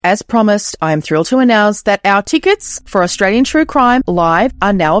As promised, I am thrilled to announce that our tickets for Australian True Crime Live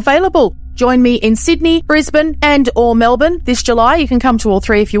are now available. Join me in Sydney, Brisbane and or Melbourne this July. You can come to all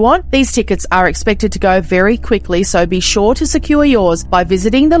three if you want. These tickets are expected to go very quickly, so be sure to secure yours by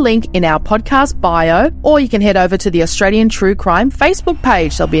visiting the link in our podcast bio, or you can head over to the Australian True Crime Facebook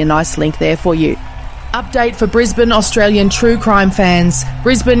page. There'll be a nice link there for you. Update for Brisbane Australian True Crime fans.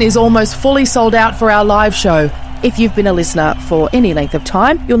 Brisbane is almost fully sold out for our live show. If you've been a listener for any length of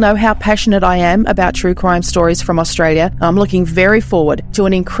time, you'll know how passionate I am about true crime stories from Australia. I'm looking very forward to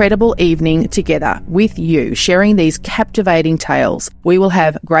an incredible evening together with you, sharing these captivating tales. We will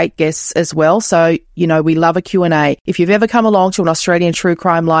have great guests as well, so you know we love a Q&A. If you've ever come along to an Australian True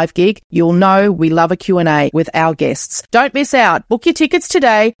Crime Live gig, you'll know we love a Q&A with our guests. Don't miss out. Book your tickets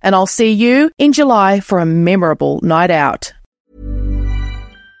today, and I'll see you in July for a memorable night out.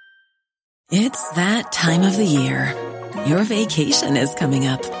 It's that time of the year. Your vacation is coming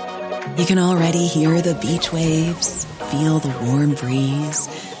up. You can already hear the beach waves, feel the warm breeze,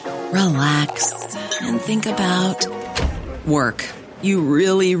 relax, and think about work. You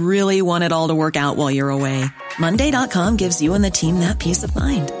really, really want it all to work out while you're away. Monday.com gives you and the team that peace of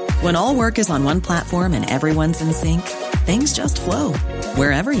mind. When all work is on one platform and everyone's in sync, things just flow.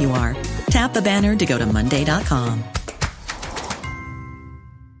 Wherever you are, tap the banner to go to Monday.com.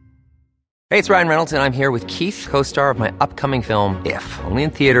 Hey, it's Ryan Reynolds, and I'm here with Keith, co-star of my upcoming film, If, only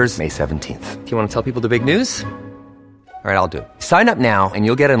in theaters May 17th. Do you want to tell people the big news? All right, I'll do it. Sign up now and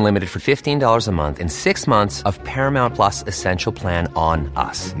you'll get unlimited for $15 a month and 6 months of Paramount Plus Essential Plan on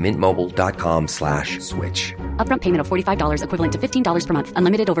us. MintMobile.com/switch. Upfront payment of $45 equivalent to $15 per month.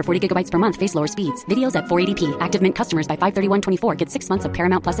 Unlimited over 40 gigabytes per month. Face lower speeds. Videos at 480p. Active Mint customers by 531.24 get 6 months of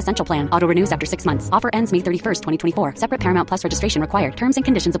Paramount Plus Essential Plan. Auto renews after 6 months. Offer ends May 31st, 2024. Separate Paramount Plus registration required. Terms and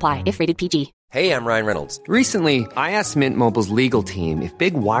conditions apply if rated PG. Hey, I'm Ryan Reynolds. Recently, I asked Mint Mobile's legal team if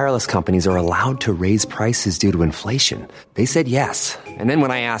big wireless companies are allowed to raise prices due to inflation. They said yes. And then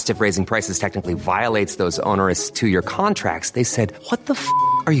when I asked if raising prices technically violates those onerous two-year contracts, they said, "What the f***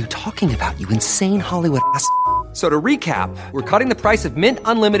 are you talking about, you insane Hollywood ass?" So to recap, we're cutting the price of Mint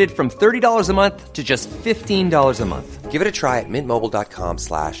Unlimited from $30 a month to just $15 a month. Give it a try at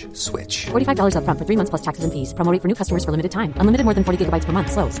mintmobile.com/switch. $45 upfront for 3 months plus taxes and fees. Promo rate for new customers for limited time. Unlimited more than 40 gigabytes per month.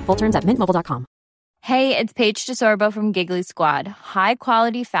 Slows full terms at mintmobile.com. Hey, it's Paige DeSorbo from Giggly Squad. High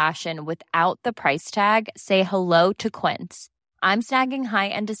quality fashion without the price tag. Say hello to Quince. I'm snagging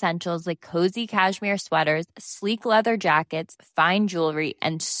high-end essentials like cozy cashmere sweaters, sleek leather jackets, fine jewelry,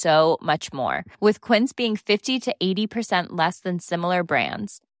 and so much more. With Quince being 50 to 80% less than similar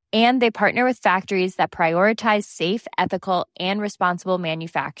brands. And they partner with factories that prioritize safe, ethical, and responsible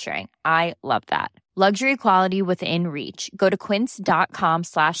manufacturing. I love that. Luxury quality within reach. Go to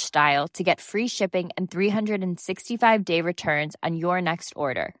quince.com/style to get free shipping and 365-day returns on your next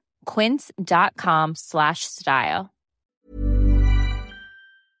order. Quince.com/style.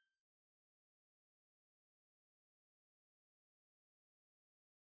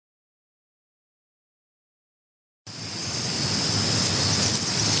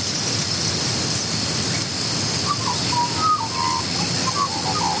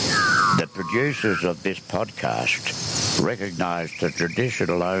 The producers of this podcast recognise the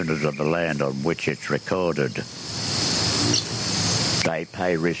traditional owners of the land on which it's recorded. They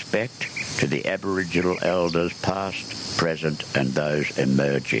pay respect to the Aboriginal elders past, present and those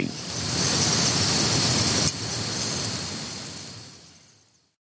emerging.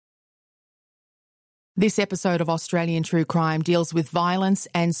 This episode of Australian True Crime deals with violence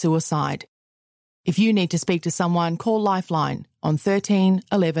and suicide. If you need to speak to someone, call Lifeline on 13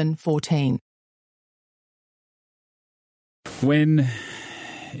 11 14. When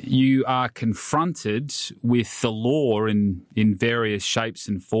you are confronted with the law in various shapes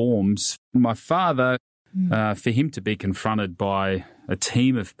and forms, my father, for him to be confronted by a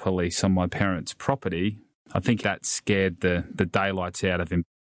team of police on my parents' property, I think that scared the daylights out of him.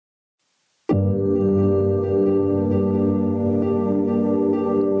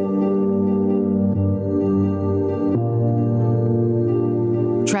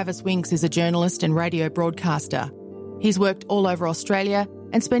 Travis Winks is a journalist and radio broadcaster. He's worked all over Australia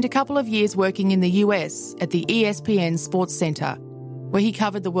and spent a couple of years working in the US at the ESPN Sports Centre, where he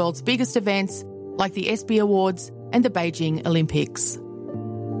covered the world's biggest events like the ESPY Awards and the Beijing Olympics.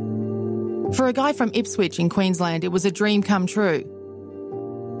 For a guy from Ipswich in Queensland, it was a dream come true.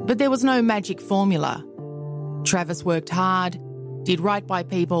 But there was no magic formula. Travis worked hard, did right by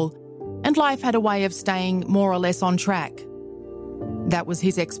people, and life had a way of staying more or less on track. That was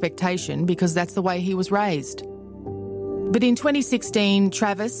his expectation because that's the way he was raised. But in 2016,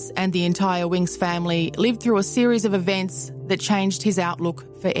 Travis and the entire Winks family lived through a series of events that changed his outlook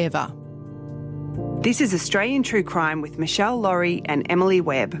forever. This is Australian True Crime with Michelle Laurie and Emily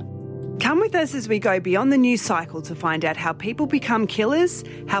Webb. Come with us as we go beyond the news cycle to find out how people become killers,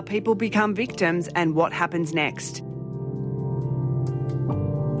 how people become victims, and what happens next.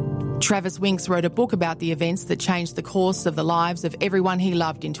 Travis Winks wrote a book about the events that changed the course of the lives of everyone he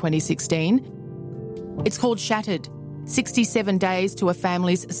loved in 2016. It's called Shattered, 67 Days to a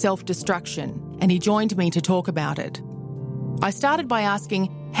Family's Self-Destruction, and he joined me to talk about it. I started by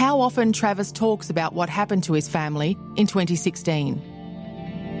asking how often Travis talks about what happened to his family in 2016.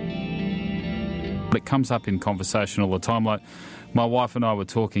 It comes up in conversation all the time. Like my wife and I were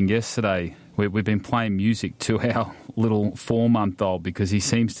talking yesterday. We've been playing music to our little 4-month-old because he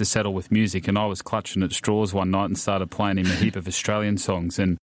seems to settle with music, and I was clutching at straws one night and started playing him a heap of Australian songs,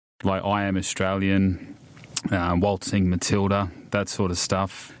 and like I Am Australian, Waltzing Matilda, that sort of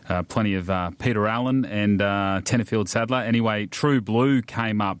stuff. Plenty of Peter Allen and Tenterfield Sadler. Anyway, True Blue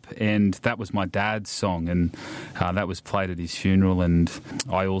came up, and that was my dad's song, and that was played at his funeral, and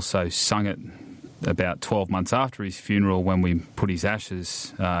I also sung it about 12 months after his funeral when we put his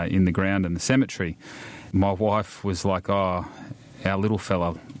ashes in the ground in the cemetery. My wife was like, oh, our little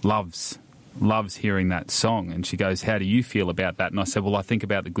fella loves hearing that song, and she goes, how do you feel about that? And I said, well, I think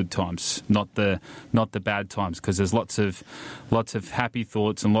about the good times, not the bad times, because there's lots of happy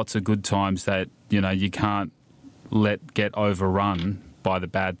thoughts and lots of good times that, you know, you can't let get overrun by the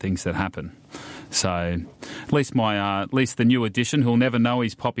bad things that happen. So at least the new addition, who'll never know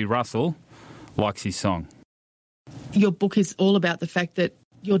he's Poppy Russell, likes his song. Your book is all about the fact that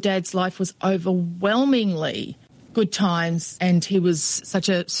your dad's life was overwhelmingly good times, and he was such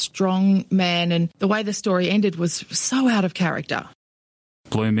a strong man, and the way the story ended was so out of character.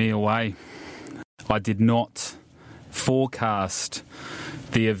 Blew me away. I did not forecast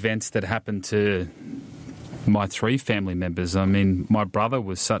the events that happened to my 3 family members. I mean, my brother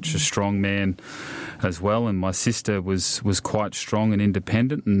was such a strong man as well, and my sister was quite strong and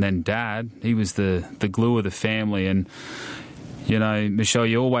independent, and then Dad, he was the glue of the family. And, you know, Michelle,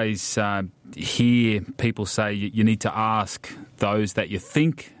 you always hear people say you need to ask those that you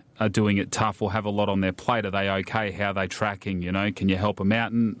think are doing it tough or have a lot on their plate, are they okay? How are they tracking? You know, can you help them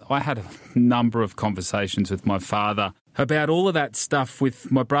out? And I had a number of conversations with my father about all of that stuff with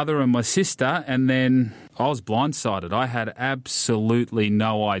my brother and my sister, and then I was blindsided. I had absolutely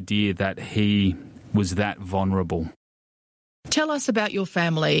no idea that he was that vulnerable. Tell us about your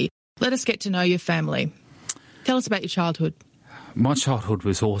family. Let us get to know your family. Tell us about your childhood. My childhood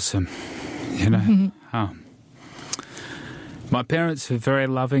was awesome, you know. My parents were very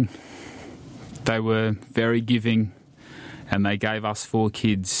loving. They were very giving, and they gave us 4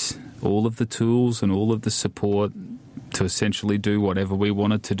 kids all of the tools and all of the support to essentially do whatever we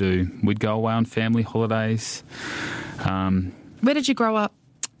wanted to do. We'd go away on family holidays. Where did you grow up?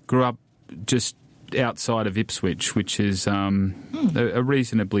 Grew up just outside of Ipswich, which is a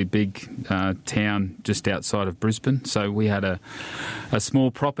reasonably big town just outside of Brisbane. So we had a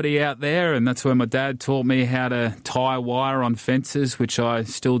small property out there, and that's where my dad taught me how to tie wire on fences, which I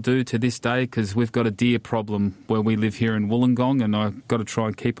still do to this day because we've got a deer problem where we live here in Wollongong, and I've got to try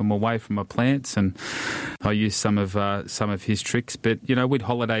and keep them away from my plants, and I use some of his tricks. But, you know, we'd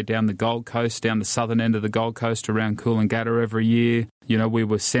holiday down the Gold Coast, down the southern end of the Gold Coast around Coolangatta every year. You know, we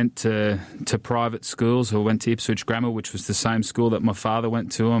were sent to private schools. I went to Ipswich Grammar, which was the same school that my father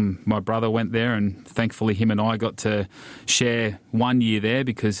went to, and my brother went there, and thankfully him and I got to share 1 year there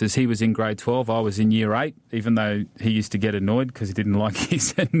because as he was in grade 12, I was in year 8, even though he used to get annoyed because he didn't like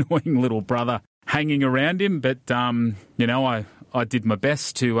his annoying little brother hanging around him. But, you know, I did my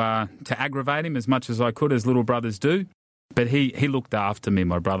best to aggravate him as much as I could, as little brothers do. But he looked after me,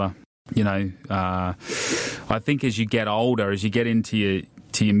 my brother. You know, I think as you get older, as you get into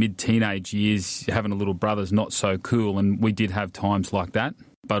your mid-teenage years, having a little brother's not so cool, and we did have times like that.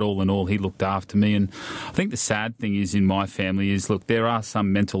 But all in all, he looked after me. And I think the sad thing is in my family is, look, there are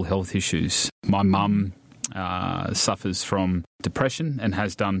some mental health issues. My mum suffers from depression and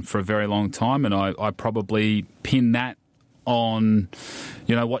has done for a very long time, and I probably pin that on,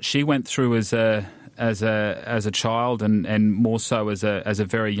 you know, what she went through as a child, and more so as a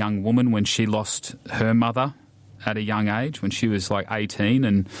very young woman when she lost her mother at a young age when she was like 18,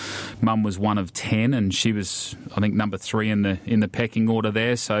 and Mum was one of 10, and she was, I think, number 3 in the pecking order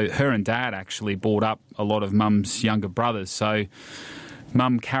there. So her and Dad actually brought up a lot of Mum's younger brothers. So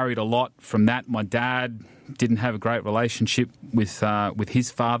Mum carried a lot from that. My dad didn't have a great relationship with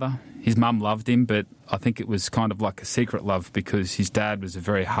his father. His mum loved him, but I think it was kind of like a secret love because his dad was a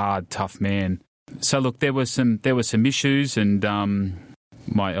very hard, tough man. So look, there were some issues, and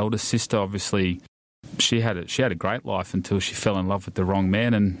my eldest sister obviously she had a great life until she fell in love with the wrong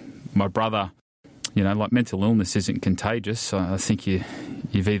man. And my brother, you know, like mental illness isn't contagious. So I think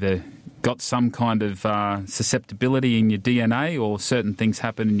you've either got some kind of susceptibility in your DNA, or certain things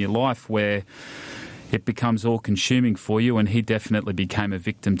happen in your life where it becomes all-consuming for you, and he definitely became a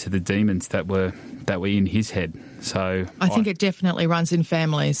victim to the demons that were in his head. So I think it definitely runs in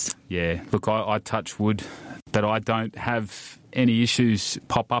families. Yeah. Look, I touch wood that I don't have any issues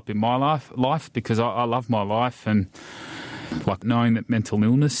pop up in my life because I love my life, and like knowing that mental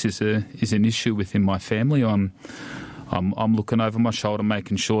illness is an issue within my family, I'm looking over my shoulder,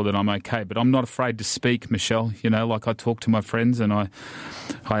 making sure that I'm okay. But I'm not afraid to speak, Michelle. You know, like I talk to my friends, and I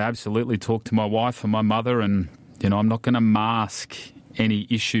absolutely talk to my wife and my mother, and, you know, I'm not going to mask any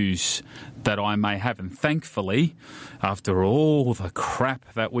issues that I may have. And thankfully, after all the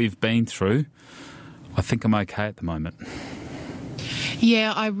crap that we've been through, I think I'm okay at the moment.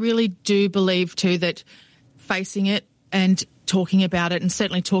 Yeah, I really do believe too that facing it and talking about it, and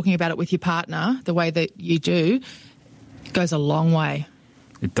certainly talking about it with your partner the way that you do, goes a long way.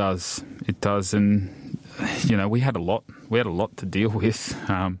 It does. And, you know, we had a lot to deal with.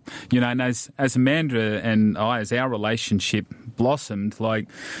 You know, and as Amanda and I, as our relationship blossomed, like,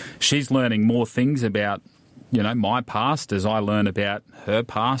 she's learning more things about, you know, my past as I learn about her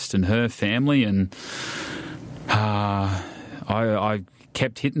past and her family, and I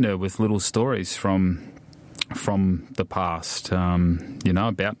kept hitting her with little stories from the past, you know,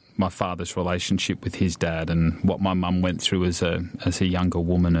 about my father's relationship with his dad and what my mum went through as a younger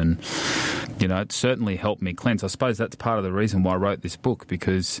woman. And, you know, it certainly helped me cleanse. I suppose that's part of the reason why I wrote this book,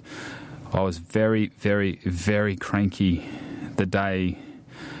 because I was very, very, very cranky the day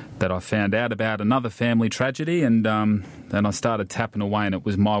that I found out about another family tragedy, and I started tapping away, and it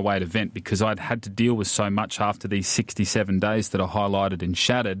was my way to vent, because I'd had to deal with so much after these 67 days that I highlighted in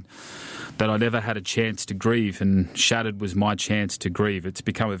Shattered, that I never had a chance to grieve, and Shattered was my chance to grieve. It's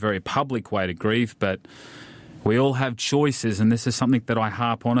become a very public way to grieve, but we all have choices, and this is something that I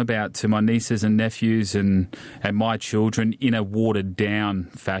harp on about to my nieces and nephews and my children in a watered-down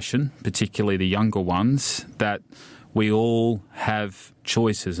fashion, particularly the younger ones, that we all have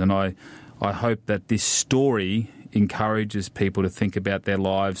choices. And I hope that this story encourages people to think about their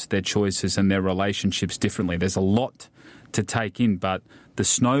lives, their choices and their relationships differently. There's a lot to take in, but the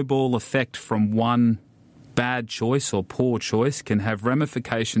snowball effect from one bad choice or poor choice can have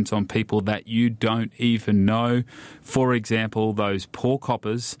ramifications on people that you don't even know. For example, those poor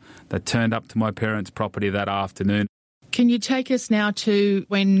coppers that turned up to my parents' property that afternoon. Can you take us now to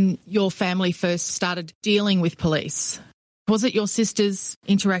when your family first started dealing with police? Was it your sister's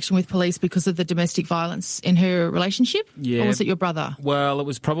interaction with police because of the domestic violence in her relationship? Yeah. Or was it your brother? Well, it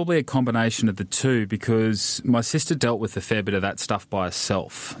was probably a combination of the two, because my sister dealt with a fair bit of that stuff by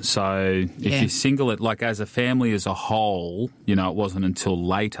herself. So if you single it, like as a family as a whole, you know, it wasn't until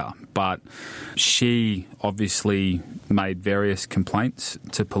later. But she obviously made various complaints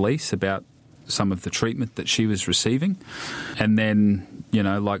to police about some of the treatment that she was receiving. And then, you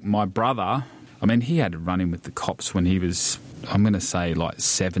know, like my brother, I mean, he had to run in with the cops when he was, I'm going to say, like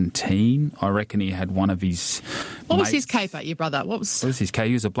 17. I reckon he had one of his What was his caper, your brother? What was his caper?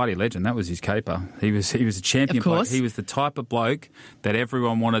 He was a bloody legend. That was his caper. He was a champion. Of course. Bloke. He was the type of bloke that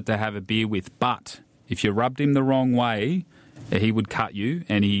everyone wanted to have a beer with. But if you rubbed him the wrong way, he would cut you,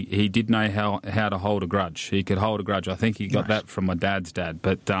 and he did know how to hold a grudge. He could hold a grudge. I think he got that from my dad's dad.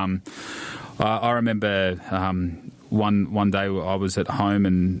 But I remember one day I was at home,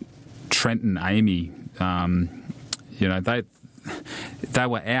 and Trent and Amy, you know, they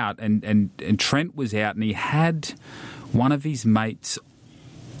were out, and Trent was out, and he had one of his mates'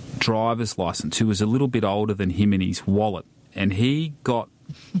 driver's license, who was a little bit older than him, in his wallet, and he got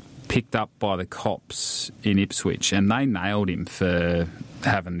picked up by the cops in Ipswich, and they nailed him for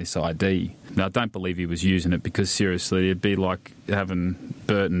having this ID. Now, I don't believe he was using it, because seriously, it'd be like having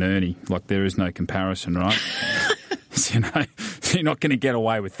Bert and Ernie. Like, there is no comparison, right? You know, you're not going to get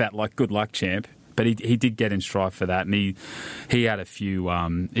away with that. Like, good luck, champ. But he did get in strife for that, and he had a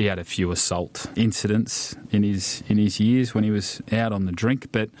few assault incidents in his years when he was out on the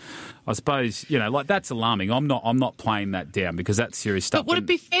drink. But I suppose, you know, like, that's alarming. I'm not playing that down, because that's serious stuff. But would it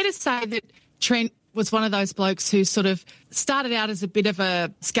be fair to say that Trent was one of those blokes who sort of started out as a bit of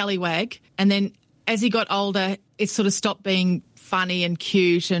a scallywag, and then as he got older, it sort of stopped being funny and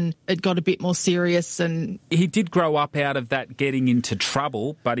cute, and it got a bit more serious? And he did grow up out of that getting into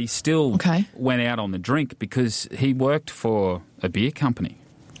trouble, but he still went out on the drink because he worked for a beer company.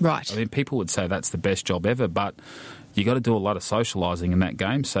 Right. I mean, people would say that's the best job ever, but you got to do a lot of socialising in that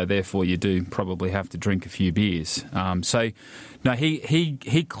game, so therefore you do probably have to drink a few beers.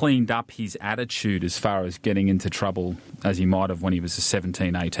 He cleaned up his attitude as far as getting into trouble as he might have when he was a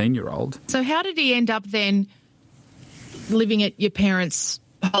 17, 18-year-old. So how did he end up then living at your parents'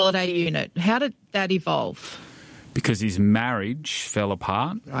 holiday unit? How did that evolve? Because his marriage fell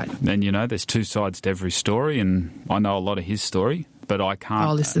apart. Right. And, there's two sides to every story, and I know a lot of his story, but I can't...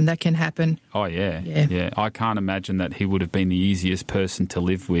 Oh, listen, that can happen. Oh, yeah. I can't imagine that he would have been the easiest person to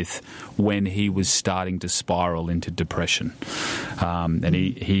live with when he was starting to spiral into depression. And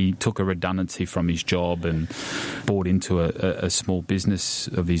he took a redundancy from his job and bought into a small business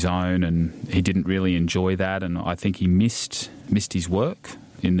of his own, and he didn't really enjoy that, and I think he missed his work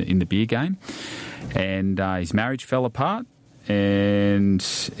in the beer game. And his marriage fell apart, and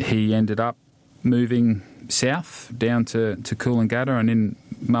he ended up moving south down to Coolangatta and in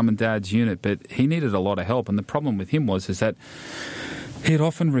Mum and Dad's unit. But he needed a lot of help, and the problem with him is that he'd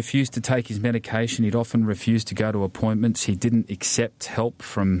often refused to take his medication. He'd often refused to go to appointments. He didn't accept help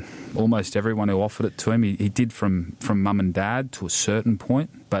from almost everyone who offered it to him. He did from Mum and Dad to a certain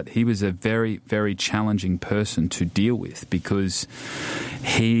point, but he was a very, very challenging person to deal with because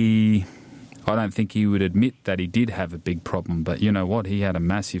I don't think he would admit that he did have a big problem, but you know what? He had a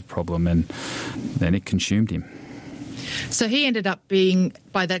massive problem, and then it consumed him. So he ended up being,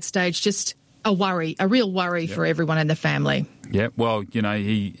 by that stage, just a real worry for everyone in the family. Yeah, well,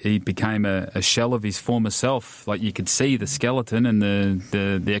 he became a shell of his former self. Like, you could see the skeleton and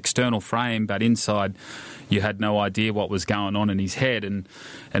the external frame, but inside you had no idea what was going on in his head.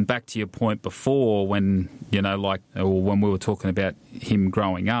 And back to your point before, when when we were talking about him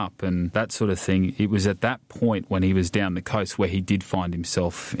growing up and that sort of thing, it was at that point when he was down the coast where he did find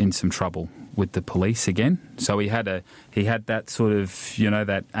himself in some trouble with the police again. So he had that sort of,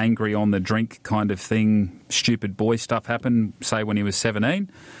 that angry on the drink kind of thing, stupid boy stuff happen, say when he was 17,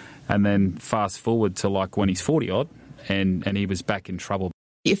 and then fast forward to like when he's 40-odd, and he was back in trouble.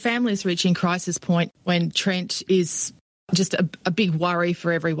 Your family's reaching crisis point when Trent is just a big worry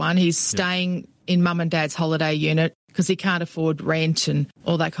for everyone. He's staying in Mum and Dad's holiday unit because he can't afford rent and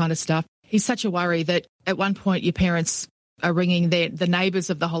all that kind of stuff. He's such a worry that at one point your parents are ringing the neighbours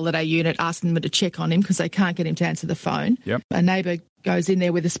of the holiday unit, asking them to check on him because they can't get him to answer the phone. Yep. A neighbour goes in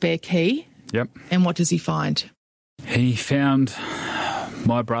there with a spare key. Yep. And what does he find? He found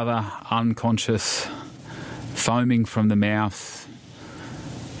my brother unconscious, foaming from the mouth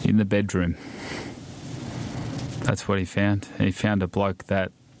in the bedroom. That's what he found. He found a bloke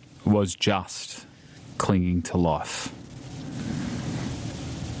that was just clinging to life.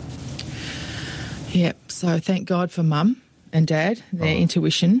 Yep. So thank God for Mum and Dad, their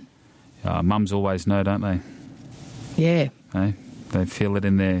intuition. Mums always know, don't they? Yeah. They feel it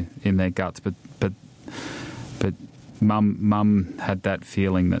in their guts, but Mum had that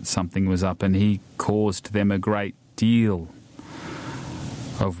feeling that something was up, and he caused them a great deal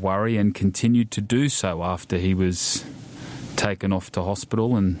of worry and continued to do so after he was taken off to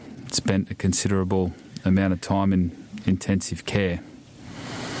hospital and spent a considerable amount of time in intensive care.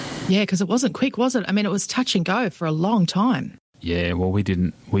 Yeah, because it wasn't quick, was it? I mean, it was touch and go for a long time. Yeah, well, we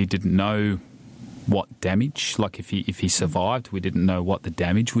didn't know what damage, like if he survived, we didn't know what the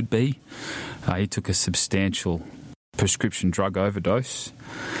damage would be. He took a substantial prescription drug overdose,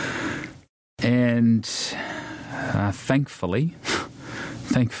 and thankfully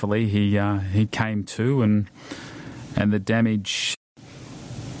he came to, and the damage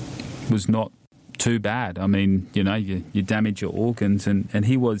was not too bad. I mean, you damage your organs, and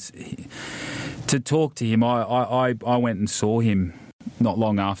to talk to him, I went and saw him not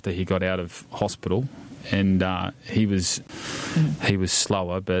long after he got out of hospital, and he was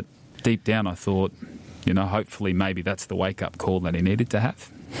slower, but deep down I thought, hopefully maybe that's the wake-up call that he needed to have.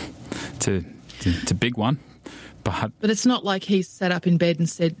 It's a big one. But it's not like he sat up in bed and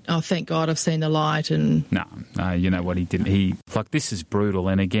said, "Oh, thank God I've seen the light." And no, you know what he didn't. This is brutal.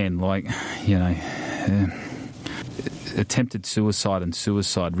 And again, attempted suicide and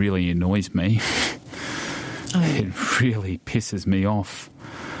suicide really annoys me. Oh. It really pisses me off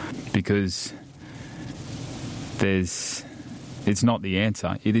because it's not the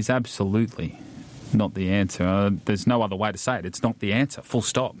answer. It is absolutely not the answer. There's no other way to say it. It's not the answer. Full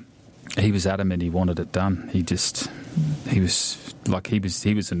stop. He was adamant he wanted it done. He was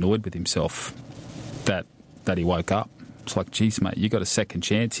annoyed with himself that he woke up. It's like, geez, mate, you got a second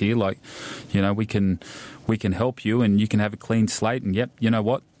chance here. We can help you, and you can have a clean slate. And yep, you know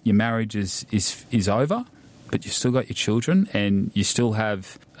what? Your marriage is over, but you've still got your children, and you still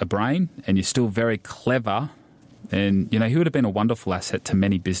have a brain, and you're still very clever. And he would have been a wonderful asset to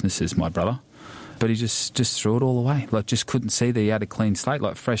many businesses, my brother. But he just threw it all away. Like, just couldn't see that he had a clean slate,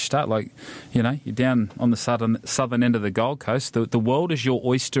 like fresh start. Like, you know, you're down on the southern end of the Gold Coast. The world is your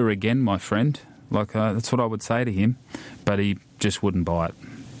oyster again, my friend. Like, that's what I would say to him. But he just wouldn't buy it.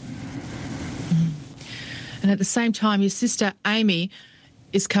 And at the same time, your sister Amy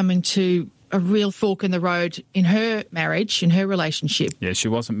is coming to a real fork in the road in her marriage, in her relationship. Yeah, she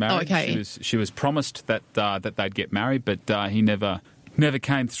wasn't married. Oh, okay. She was promised that they'd get married, but he never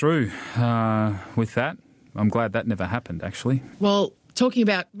came through with that. I'm glad that never happened, actually. Well, talking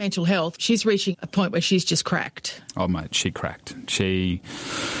about mental health, she's reaching a point where she's just cracked. Oh, mate, she cracked. She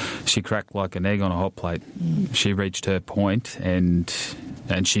cracked like an egg on a hot plate. She reached her point and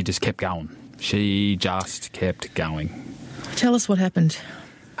she just kept going. She just kept going. Tell us what happened.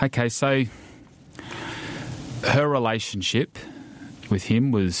 Okay, so her relationship with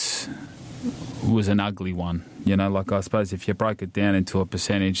him was an ugly one. You know, like, I suppose if you broke it down into a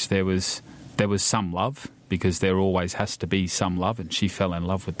percentage, there was some love, because there always has to be some love, and she fell in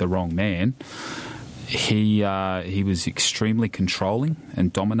love with the wrong man. He was extremely controlling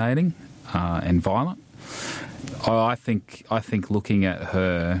and dominating and violent. I think looking at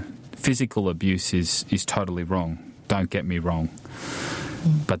her physical abuse is totally wrong. Don't get me wrong.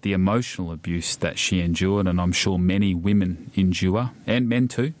 But the emotional abuse that she endured, and I'm sure many women endure, and men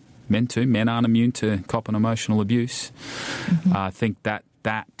too. Men aren't immune to copping emotional abuse. Mm-hmm. I think that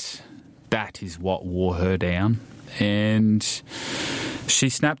is what wore her down. And she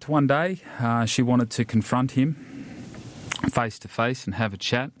snapped one day. She wanted to confront him face to face and have a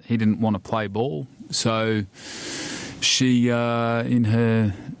chat. He didn't want to play ball. So she, in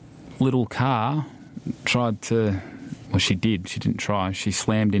her little car, tried to... Well, she did. She didn't try. She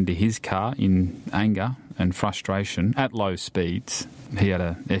slammed into his car in anger and frustration at low speeds. He had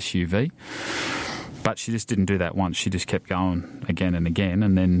a SUV. But she just didn't do that once. She just kept going again and again.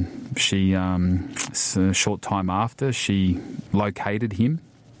 And then she, a short time after, she located him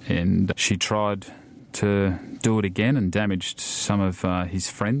and she tried to do it again and damaged some of his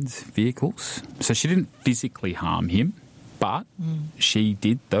friends' vehicles. So she didn't physically harm him, but she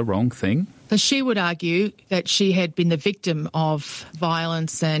did the wrong thing. So she would argue that she had been the victim of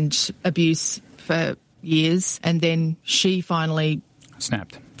violence and abuse for years, and then she finally...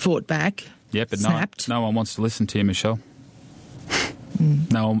 snapped. Fought back. Yeah, but snapped. No one wants to listen to you, Michelle.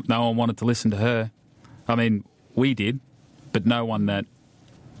 No one wanted to listen to her. I mean, we did, but no one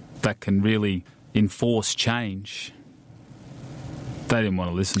that can really enforce change. They didn't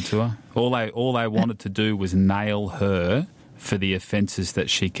want to listen to her. All they wanted to do was nail her for the offences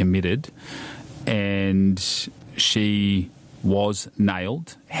that she committed, and she was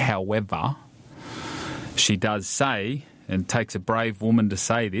nailed. However, she does say, and it takes a brave woman to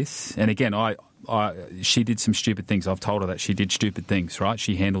say this, and again, she did some stupid things. I've told her that she did stupid things, right?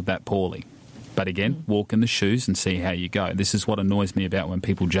 She handled that poorly. But again, walk in the shoes and see how you go. This is what annoys me about when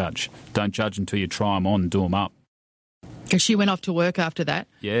people judge. Don't judge until you try them on and do them up. Because she went off to work after that?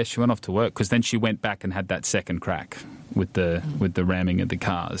 Yeah, she went off to work because then she went back and had that second crack with the ramming of the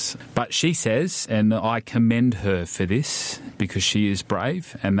cars. But she says, and I commend her for this because she is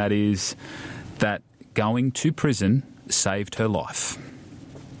brave, and that is that going to prison saved her life.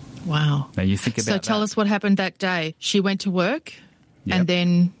 Wow. Now you think about that. So tell us what happened that day. She went to work, and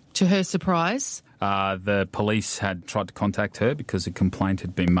then, to her surprise... the police had tried to contact her because a complaint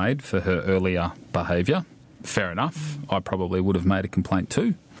had been made for her earlier behaviour. Fair enough. I probably would have made a complaint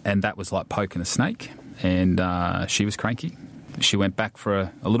too. And that was like poking a snake. And she was cranky. She went back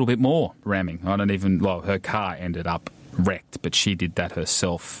for a little bit more ramming. Her car ended up wrecked, but she did that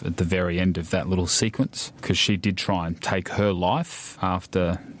herself at the very end of that little sequence because she did try and take her life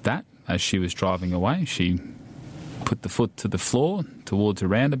after that. As she was driving away, she put the foot to the floor towards a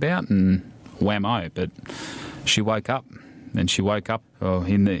roundabout and whammo. But she woke up. And she woke up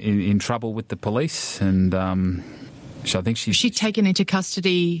in trouble with the police, and I think was she taken into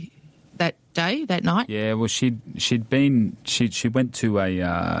custody that day, that night? Yeah, well, she went to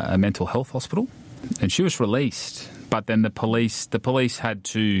a mental health hospital, and she was released. But then the police had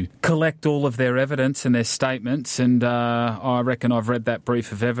to collect all of their evidence and their statements, and I reckon I've read that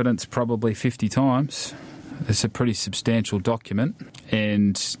brief of evidence probably 50 times. It's a pretty substantial document,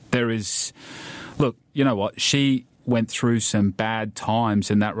 and there is, look, you know what, she went through some bad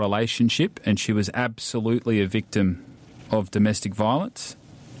times in that relationship, and she was absolutely a victim of domestic violence,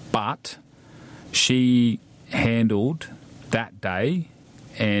 but she handled that day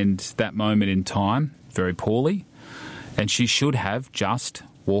and that moment in time very poorly, and she should have just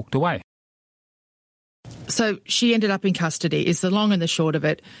walked away. So she ended up in custody, is the long and the short of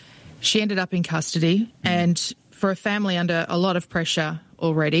it. She ended up in custody, and for a family under a lot of pressure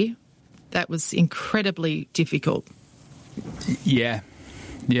already, that was incredibly difficult. Yeah,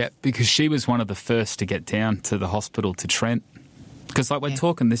 because she was one of the first to get down to the hospital to Trent. Because, like, we're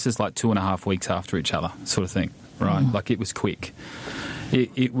talking, this is like 2.5 weeks after each other sort of thing, right? Like, it was quick.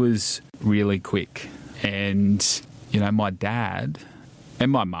 It was really quick. And, you know, my dad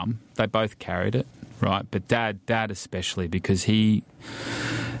and my mum, they both carried it, right? But Dad especially, because he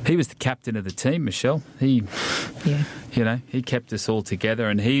was the captain of the team, Michelle. You know, he kept us all together,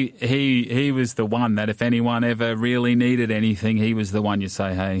 and he was the one that if anyone ever really needed anything, he was the one you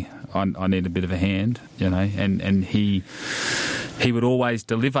say, hey, I need a bit of a hand, you know, and he would always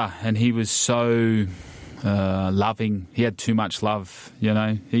deliver, and he was so loving. He had too much love, you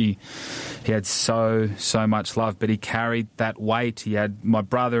know. He had so much love, but he carried that weight. He had my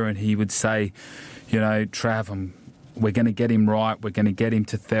brother, and he would say, you know, Trav, we're going to get him right. We're going to get him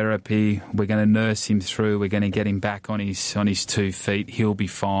to therapy. We're going to nurse him through. We're going to get him back on his 2 feet. He'll be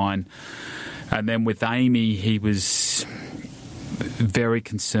fine. And then with Amy, he was very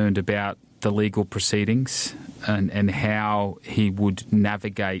concerned about the legal proceedings and how he would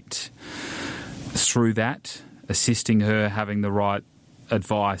navigate through that, assisting her, having the right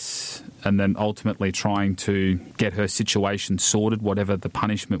advice, and then ultimately trying to get her situation sorted, whatever the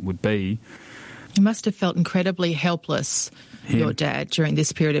punishment would be. You must have felt incredibly helpless, your dad, during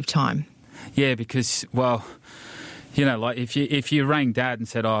this period of time. Yeah, because, well, you know, like if you rang Dad and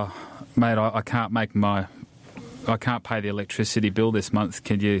said, oh, mate, I can't pay the electricity bill this month,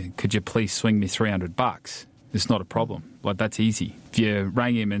 could you please swing me $300? It's not a problem. Like, that's easy. If you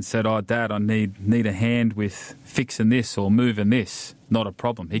rang him and said, oh, Dad, I need a hand with fixing this or moving this, not a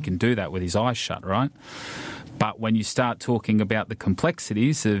problem. He can do that with his eyes shut, right? But when you start talking about the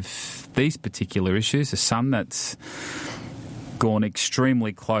complexities of these particular issues, a son that's gone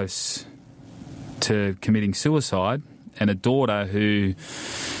extremely close to committing suicide and a daughter who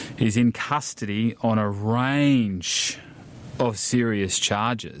is in custody on a range of serious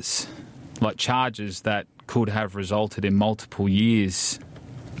charges, like charges that could have resulted in multiple years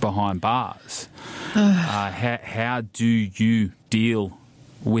behind bars. How do you deal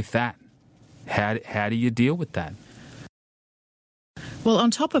with that? How do you deal with that? Well,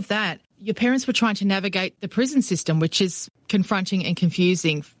 on top of that, your parents were trying to navigate the prison system, which is confronting and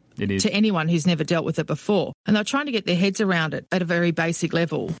confusing to anyone who's never dealt with it before. And they're trying to get their heads around it at a very basic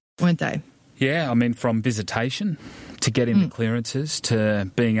level, weren't they? Yeah, I mean, from visitation to getting the clearances to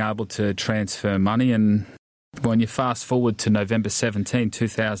being able to transfer money. And when you fast forward to November 17,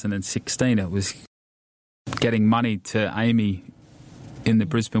 2016, it was getting money to Amy in the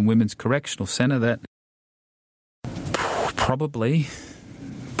Brisbane Women's Correctional Centre that probably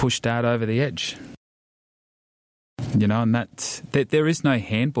pushed Dad over the edge. You know, and there is no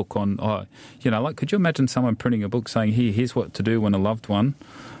handbook on, you know, like, could you imagine someone printing a book saying, here's what to do when a loved one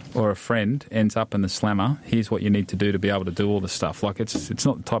or a friend ends up in the slammer, here's what you need to do to be able to do all the stuff. Like, it's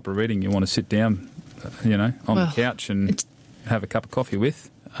not the type of reading you want to sit down, you know, on the couch and have a cup of coffee with.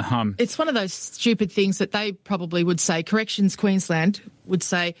 It's one of those stupid things that they probably would say, Corrections Queensland would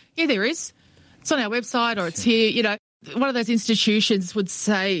say, yeah, there is. It's on our website or it's here, you know. One of those institutions would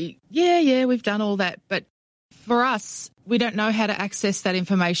say, yeah, we've done all that. But for us, we don't know how to access that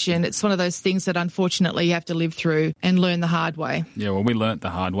information. It's one of those things that unfortunately you have to live through and learn the hard way. Yeah, well, we learnt the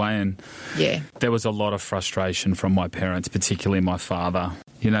hard way, and there was a lot of frustration from my parents, particularly my father.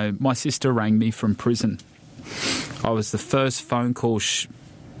 You know, my sister rang me from prison. I was the first phone call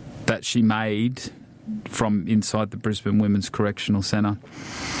that she made from inside the Brisbane Women's Correctional Centre.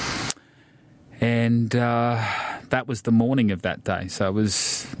 And that was the morning of that day. So it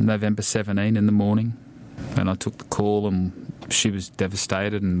was November 17 in the morning. And I took the call and she was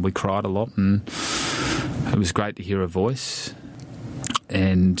devastated and we cried a lot. And it was great to hear her voice.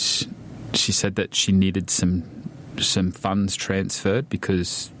 And she said that she needed some funds transferred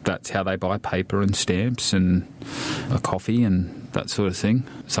because that's how they buy paper and stamps and a coffee and that sort of thing.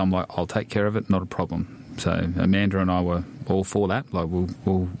 So I'm like, I'll take care of it, not a problem. So Amanda and I were all for that. Like,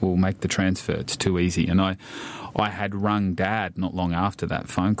 we'll make the transfer. It's too easy. And I had rung Dad not long after that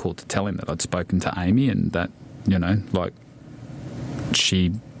phone call to tell him that I'd spoken to Amy and that, you know, like,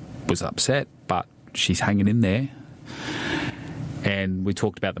 she was upset, but she's hanging in there. And we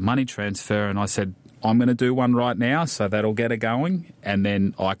talked about the money transfer, and I said, I'm going to do one right now, so that'll get her going, and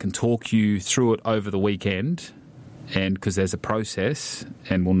then I can talk you through it over the weekend, and because there's a process,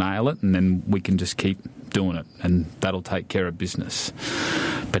 and we'll nail it, and then we can just keep doing it, and that'll take care of business.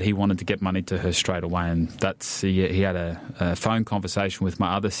 But he wanted to get money to her straight away, and he had a phone conversation with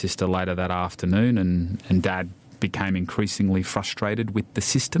my other sister later that afternoon, and Dad became increasingly frustrated with the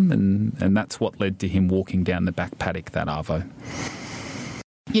system, and that's what led to him walking down the back paddock that arvo.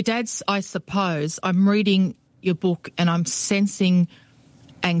 Your dad's, I suppose, I'm reading your book and I'm sensing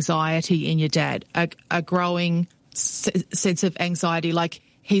anxiety in your dad, a growing sense of anxiety, like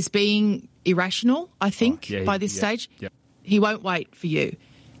he's being irrational, I think, by this stage. Yep. He won't wait for you.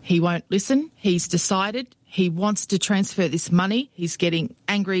 He won't listen. He's decided he wants to transfer this money. He's getting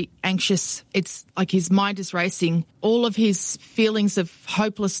angry, anxious. It's like his mind is racing. All of his feelings of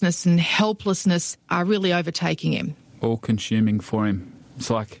hopelessness and helplessness are really overtaking him. All consuming for him. It's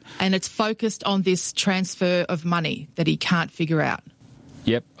like... And it's focused on this transfer of money that he can't figure out.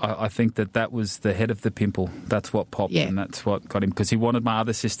 Yep, I think that was the head of the pimple. That's what popped, and that's what got him, because he wanted my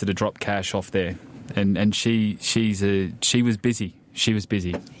other sister to drop cash off there, and she was busy. She was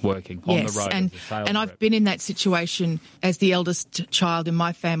busy working on the road. And I've been in that situation as the eldest child in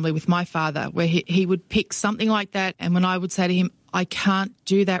my family with my father, where he would pick something like that, and when I would say to him, I can't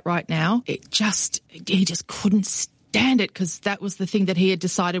do that right now, he just couldn't stand it, because that was the thing that he had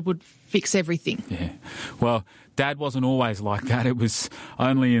decided would fix everything. Yeah. Well, Dad wasn't always like that. It was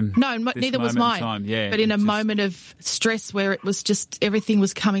only in neither was mine. Yeah, but in a moment of stress where it was just everything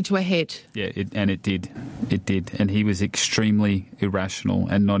was coming to a head. Yeah, it did. And he was extremely irrational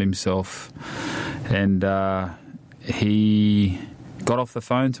and not himself. And he got off the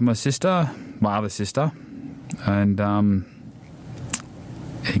phone to my other sister, and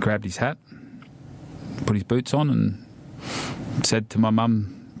he grabbed his hat, put his boots on, and said to my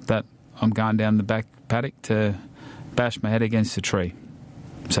mum that I'm going down the back paddock to bash my head against a tree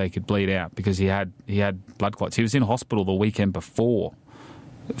so he could bleed out, because he had blood clots. He was in hospital the weekend before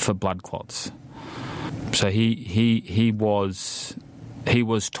for blood clots. So he was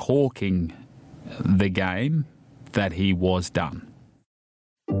talking the game that he was done.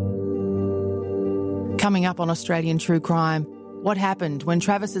 Coming up on Australian True Crime, what happened when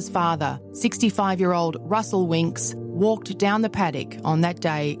Travis's father, 65-year-old Russell Winks, walked down the paddock on that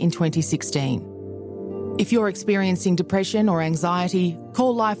day in 2016. If you're experiencing depression or anxiety,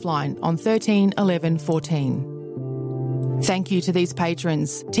 call Lifeline on 13 11 14. Thank you to these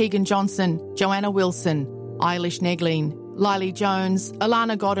patrons: Tegan Johnson, Joanna Wilson, Eilish Negleen, Lily Jones,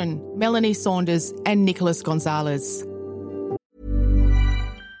 Alana Godden, Melanie Saunders and Nicholas Gonzalez.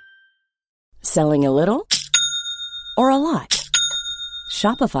 Selling a little or a lot?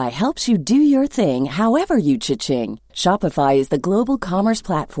 Shopify helps you do your thing however you cha-ching. Shopify is the global commerce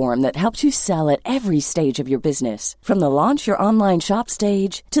platform that helps you sell at every stage of your business. From the launch your online shop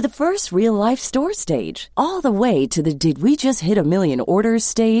stage to the first real-life store stage, all the way to the did we just hit a million orders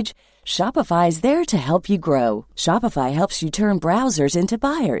stage. Shopify is there to help you grow. Shopify helps you turn browsers into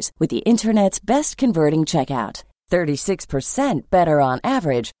buyers with the internet's best converting checkout. 36% better on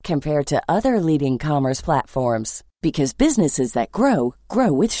average compared to other leading commerce platforms. Because businesses that grow,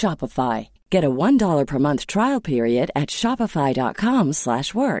 grow with Shopify. Get a $1 per month trial period at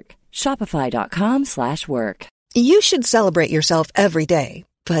shopify.com/work. Shopify.com/work. You should celebrate yourself every day,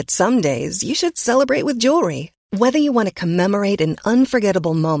 but some days you should celebrate with jewelry. Whether you want to commemorate an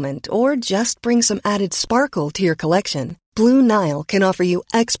unforgettable moment or just bring some added sparkle to your collection, Blue Nile can offer you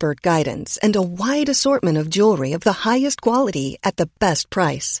expert guidance and a wide assortment of jewelry of the highest quality at the best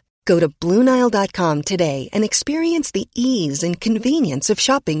price. Go to BlueNile.com today and experience the ease and convenience of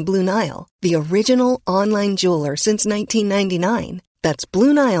shopping Blue Nile, the original online jeweler since 1999. That's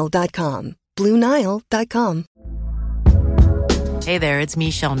BlueNile.com. BlueNile.com. Hey there, it's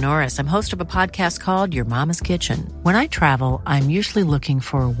Michelle Norris. I'm host of a podcast called Your Mama's Kitchen. When I travel, I'm usually looking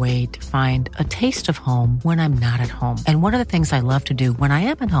for a way to find a taste of home when I'm not at home. And one of the things I love to do when I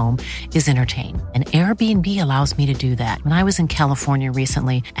am at home is entertain. And Airbnb allows me to do that. When I was in California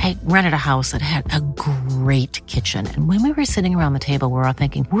recently, I rented a house that had a great kitchen. And when we were sitting around the table, we were all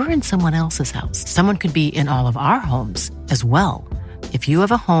thinking, we're in someone else's house. Someone could be in all of our homes as well. If you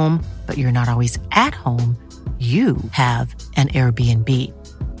have a home, but you're not always at home, you have an Airbnb.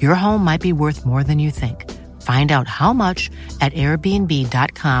 Your home might be worth more than you think. Find out how much at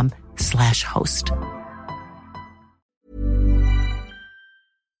airbnb.com/host.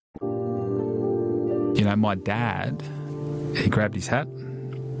 You know, my dad, he grabbed his hat,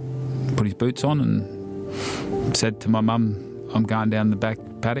 put his boots on, and said to my mum, I'm going down the back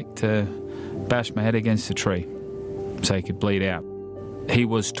paddock to bash my head against a tree so he could bleed out. He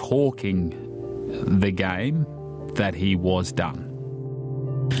was talking the game that he was done.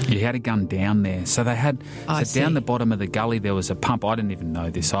 He had a gun down there. So they had, down the bottom of the gully there was a pump. I didn't even know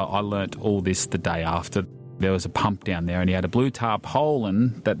this. I learnt all this the day after. There was a pump down there and he had a blue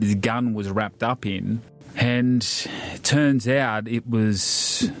tarpaulin that his gun was wrapped up in. And it turns out it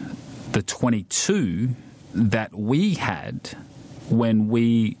was the .22 that we had when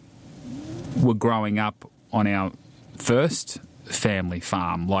we were growing up on our first family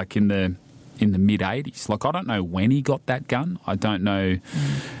farm, like in the mid-'80s. Like, I don't know when he got that gun. I don't know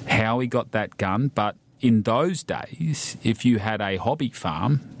how he got that gun, but in those days, if you had a hobby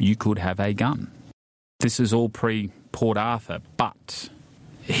farm, you could have a gun. This is all pre-Port Arthur, but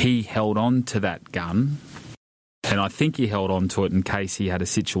he held on to that gun, and I think he held on to it in case he had a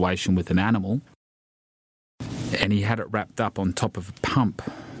situation with an animal, and he had it wrapped up on top of a pump,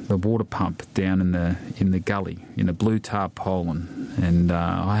 the water pump down in the gully, in a blue tarpaulin. And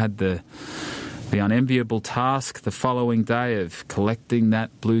I had the unenviable task the following day of collecting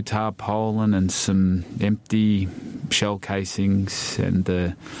that blue tarpaulin and some empty shell casings and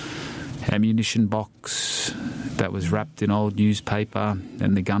the ammunition box that was wrapped in old newspaper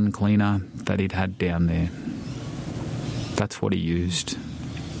and the gun cleaner that he'd had down there. That's what he used.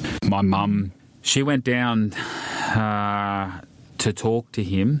 My mum, she went down to talk to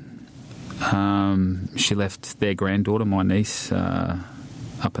him. She left their granddaughter, my niece,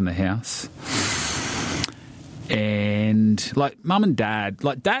 up in the house. And, like, Mum and Dad,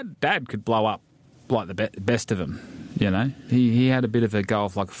 like, Dad could blow up like the best of them, you know. He had a bit of a go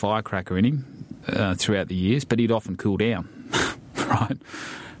off like a firecracker in him throughout the years, but he'd often cool down, right?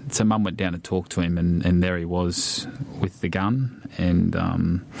 So Mum went down to talk to him, and there he was with the gun, and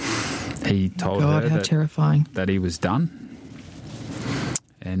he told her how terrifying. that he was done.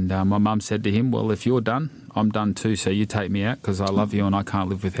 And my mum said to him, well, if you're done, I'm done too, so you take me out because I love you and I can't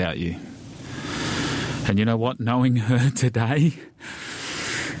live without you. And you know what? Knowing her today,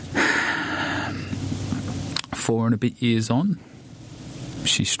 4 and a bit years on,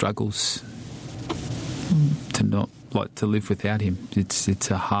 she struggles to not like to live without him.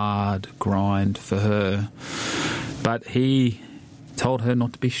 It's a hard grind for her. But he told her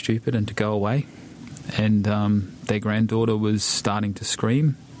not to be stupid and to go away. And their granddaughter was starting to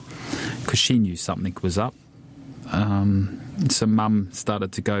scream because she knew something was up. So Mum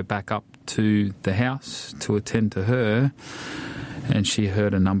started to go back up to the house to attend to her, and she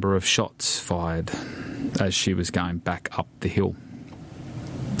heard a number of shots fired as she was going back up the hill.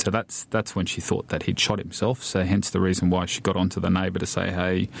 So that's when she thought that he'd shot himself, so hence the reason why she got onto the neighbour to say,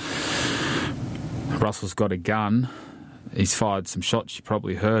 hey, Russell's got a gun, he's fired some shots, you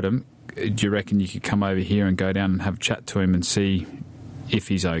probably heard him. Do you reckon you could come over here and go down and have a chat to him and see if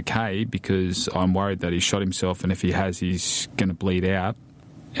he's okay? Because I'm worried that he shot himself, and if he has, he's going to bleed out.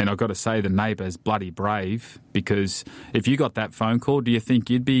 And I've got to say, the neighbour's bloody brave, because if you got that phone call, do you think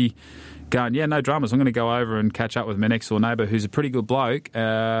you'd be going, yeah, no dramas, I'm going to go over and catch up with my next-door neighbour who's a pretty good bloke,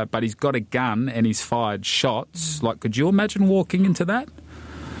 but he's got a gun and he's fired shots? Like, could you imagine walking into that?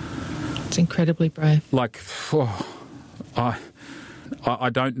 It's incredibly brave. Like, I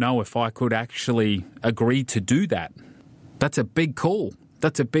don't know if I could actually agree to do that. That's a big call.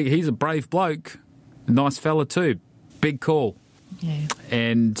 He's a brave bloke. Nice fella too. Big call. Yeah.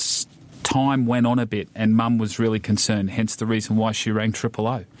 And time went on a bit, and Mum was really concerned, hence the reason why she rang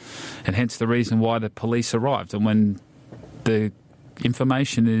 000, and hence the reason why the police arrived. And when the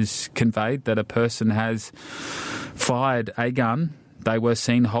information is conveyed that a person has fired a gun, they were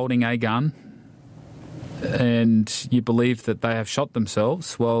seen holding a gun, and you believe that they have shot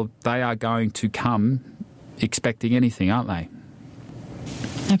themselves, well, they are going to come expecting anything, aren't they?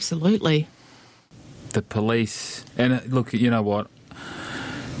 Absolutely. The police, and look, you know what?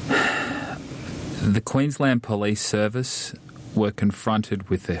 The Queensland Police Service were confronted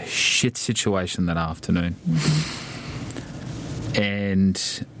with a shit situation that afternoon. Mm-hmm.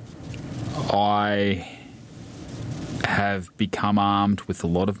 And I have become armed with a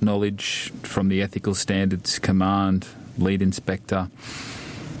lot of knowledge from the Ethical Standards Command lead inspector,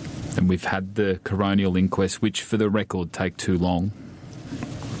 and we've had the coronial inquest, which for the record take too long.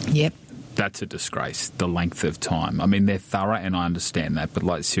 Yep. That's a disgrace, the length of time. I mean, they're thorough, and I understand that, but,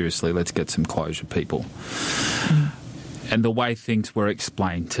 like, seriously, let's get some closure, people. And the way things were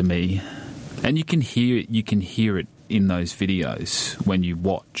explained to me, and you can hear it in those videos when you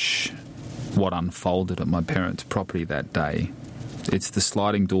watch what unfolded at my parents' property that day. It's the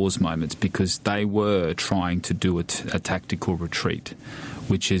sliding doors moments, because they were trying to do a tactical retreat,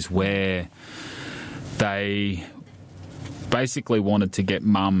 which is where they basically wanted to get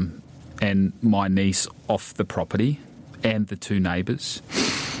Mum and my niece off the property and the 2 neighbours.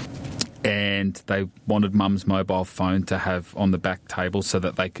 And they wanted Mum's mobile phone to have on the back table so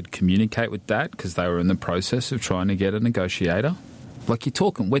that they could communicate with Dad, because they were in the process of trying to get a negotiator. Like,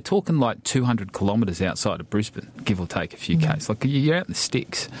 we're talking like 200 kilometres outside of Brisbane, give or take a few k's. Like, you're out in the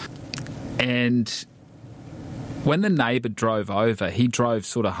sticks. And when the neighbour drove over, he drove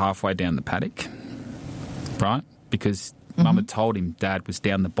sort of halfway down the paddock, right? Because Mum had told him Dad was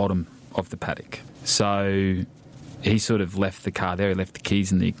down the bottom of the paddock. So he sort of left the car there. He left the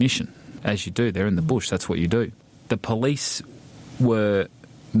keys in the ignition. As you do, they're in the bush. That's what you do. The police were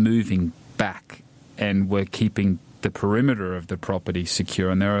moving back and were keeping the perimeter of the property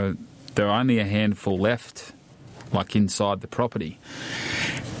secure, and there are only a handful left, like inside the property.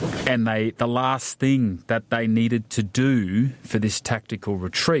 And the last thing that they needed to do for this tactical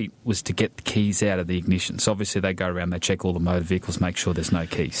retreat was to get the keys out of the ignition. So obviously they go around, they check all the motor vehicles, make sure there's no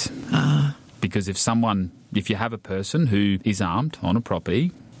keys. Because if you have a person who is armed on a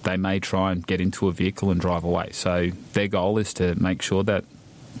property, they may try and get into a vehicle and drive away. So their goal is to make sure that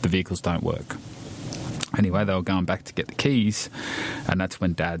the vehicles don't work. Anyway, they were going back to get the keys, and that's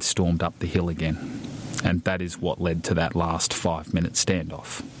when Dad stormed up the hill again. And that is what led to that last 5-minute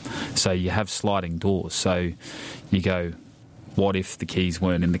standoff. So you have sliding doors. So you go, what if the keys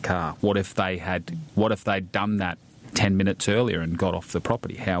weren't in the car? What if they'd done that 10 minutes earlier and got off the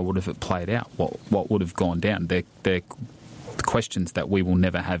property? How would have it played out? What would have gone down? They're questions that we will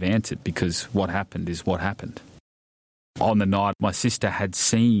never have answered, because what happened is what happened. On the night, my sister had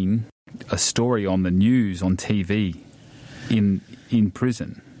seen a story on the news, on TV, in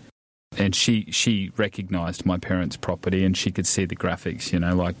prison. And she recognised my parents' property, and she could see the graphics,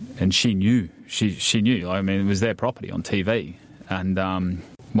 and she knew. She knew. I mean, it was their property on TV. And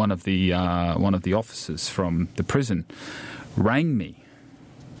one of the officers from the prison rang me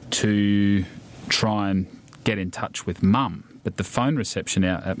to try and get in touch with Mum. But the phone reception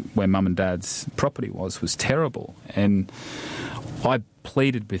out at where Mum and Dad's property was terrible. And I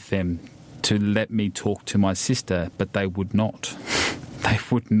pleaded with them to let me talk to my sister, but they would not. They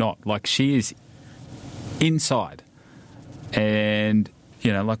would not. Like, she is inside. And,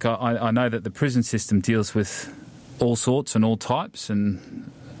 I know that the prison system deals with all sorts and all types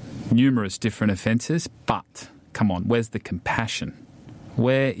and numerous different offences, but, come on, where's the compassion?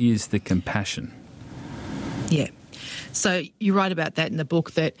 Where is the compassion? Yeah. So you write about that in the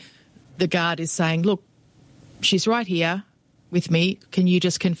book, that the guard is saying, look, she's right here with me. Can you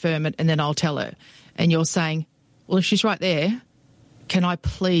just confirm it and then I'll tell her? And you're saying, well, if she's right there, can I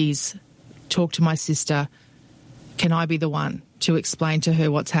please talk to my sister? Can I be the one to explain to her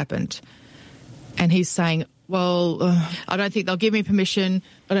what's happened? And he's saying, well, I don't think they'll give me permission.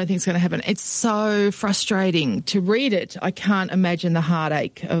 I don't think it's going to happen. It's so frustrating to read it. I can't imagine the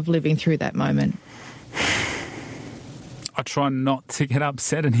heartache of living through that moment. I try not to get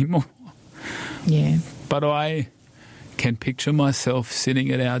upset anymore. Yeah. But I can picture myself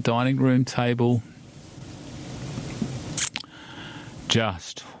sitting at our dining room table,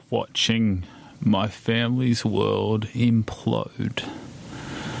 just watching my family's world implode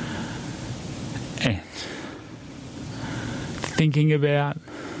and thinking about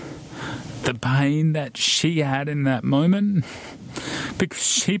the pain that she had in that moment, because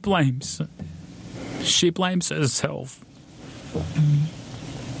she blames herself.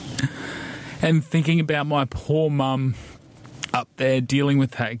 And thinking about my poor mum up there dealing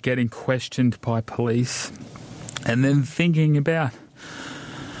with that, getting questioned by police, and then thinking about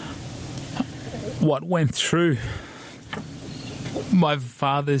what went through my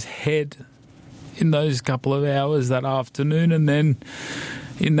father's head in those couple of hours that afternoon, and then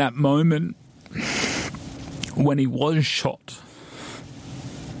in that moment when he was shot.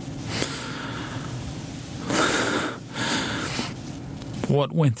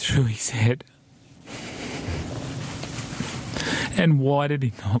 What went through his head? And why did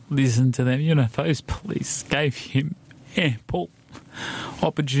he not listen to them? Those police gave him ample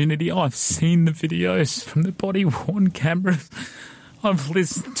opportunity. I've seen the videos from the body-worn cameras. I've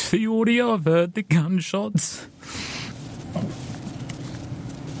listened to the audio. I've heard the gunshots.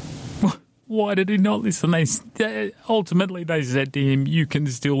 Why did he not listen? Ultimately, they said to him, you can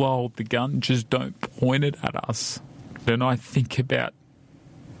still hold the gun, just don't point it at us. And I think about,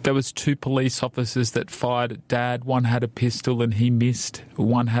 there was 2 police officers that fired at Dad. One had a pistol and he missed.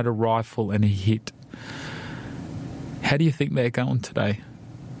 One had a rifle and he hit. How do you think they're going today?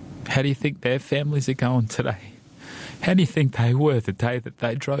 How do you think their families are going today? How do you think they were the day that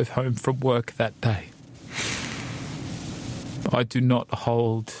they drove home from work that day? I do not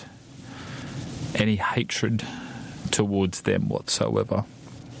hold any hatred towards them whatsoever,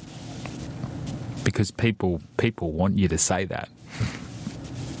 because people want you to say that.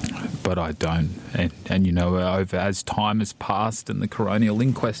 But I don't. And over as time has passed and the coronial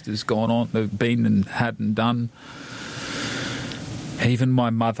inquest has gone on, been and hadn't done, even my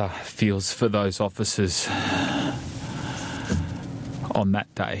mother feels for those officers on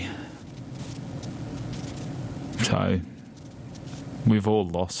that day. So we've all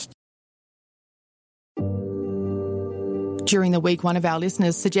lost. During the week, one of our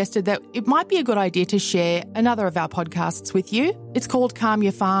listeners suggested that it might be a good idea to share another of our podcasts with you. It's called Calm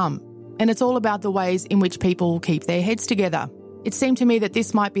Your Farm, and it's all about the ways in which people keep their heads together. It seemed to me that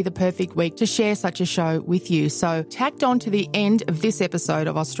this might be the perfect week to share such a show with you. So tacked on to the end of this episode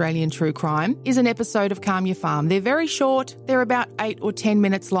of Australian True Crime is an episode of Calm Your Farm. They're very short. They're about 8 or 10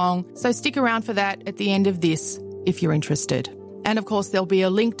 minutes long. So stick around for that at the end of this if you're interested. And of course, there'll be a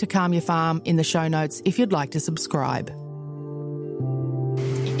link to Calm Your Farm in the show notes if you'd like to subscribe.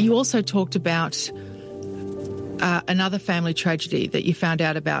 You also talked about another family tragedy that you found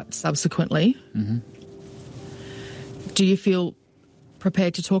out about subsequently. Mm-hmm. Do you feel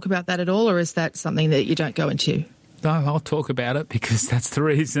prepared to talk about that at all, or is that something that you don't go into? No, I'll talk about it because that's the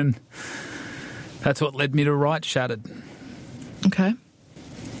reason. That's what led me to write Shattered. Okay.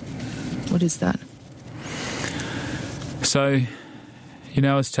 What is that? So,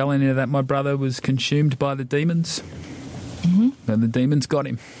 I was telling you that my brother was consumed by the demons. Mm-hmm. And the demons got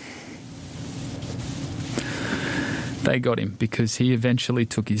him. They got him because he eventually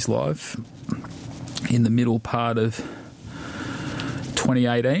took his life in the middle part of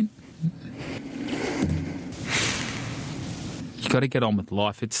 2018. You got to get on with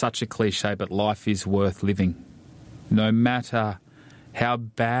life. It's such a cliche, but life is worth living. No matter how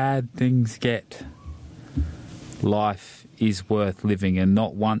bad things get, life is worth living. And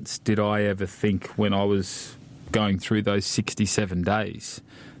not once did I ever think when I was going through those 67 days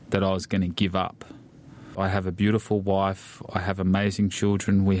that I was going to give up. I have a beautiful wife. I have amazing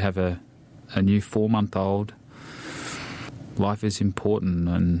children. We have a new 4-month-old. Life is important,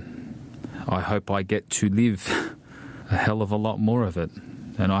 and I hope I get to live a hell of a lot more of it.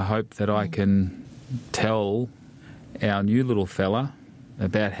 And I hope that I can tell our new little fella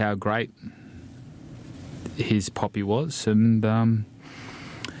about how great his poppy was and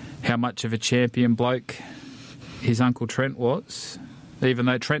how much of a champion bloke his Uncle Trent was. Even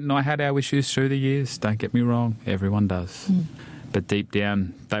though Trent and I had our issues through the years, don't get me wrong, everyone does. Mm. But deep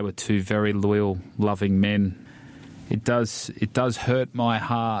down, they were two very loyal, loving men. It does hurt my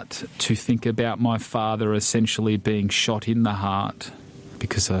heart to think about my father essentially being shot in the heart,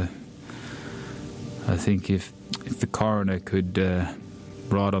 because I think if the coroner could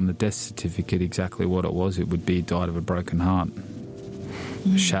write on the death certificate exactly what it was, it would be he died of a broken heart,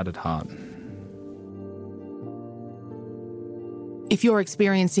 a shattered heart. If you're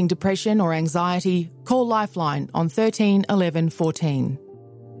experiencing depression or anxiety, call Lifeline on 13 11 14.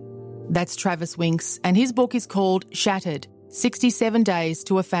 That's Travis Winks, and his book is called Shattered, 67 Days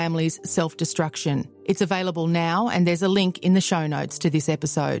to a Family's Self-Destruction. It's available now, and there's a link in the show notes to this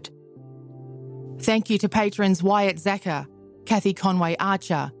episode. Thank you to patrons Wyatt Zacher, Kathy Conway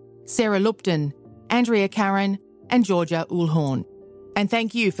Archer, Sarah Lupton, Andrea Karen, and Georgia Uhlhorn. And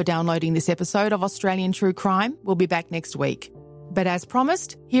thank you for downloading this episode of Australian True Crime. We'll be back next week. But as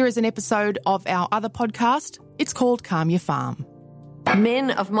promised, here is an episode of our other podcast. It's called Calm Your Farm.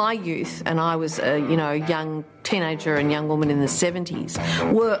 Men of my youth, and I was a young teenager and young woman in the 70s,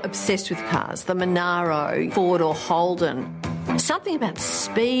 were obsessed with cars. The Monaro, Ford or Holden. Something about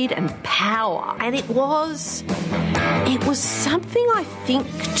speed and power. And it was something, I think,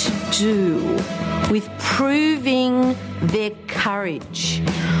 to do with proving their courage.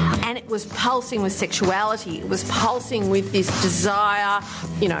 And it was pulsing with sexuality. It was pulsing with this desire,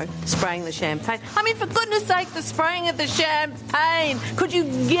 spraying the champagne. I mean, for goodness sake, the spraying of the champagne. Could you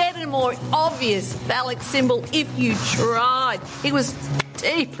get a more obvious phallic symbol if you tried? It was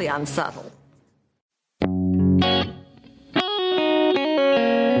deeply unsubtle.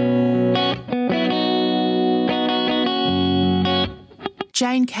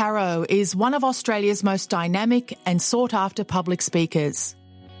 Jane Caro is one of Australia's most dynamic and sought-after public speakers.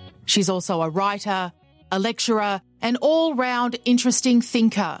 She's also a writer, a lecturer, an all-round interesting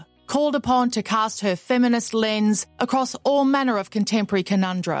thinker, called upon to cast her feminist lens across all manner of contemporary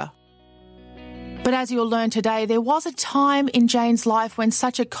conundra. But as you'll learn today, there was a time in Jane's life when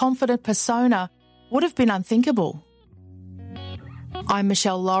such a confident persona would have been unthinkable. I'm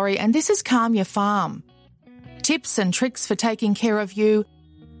Michelle Laurie, and this is Calm Your Farm. Tips and tricks for taking care of you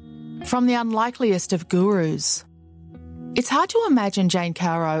from the unlikeliest of gurus. It's hard to imagine Jane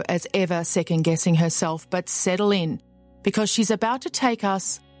Caro as ever second-guessing herself, but settle in, because she's about to take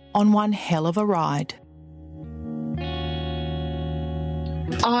us on one hell of a ride.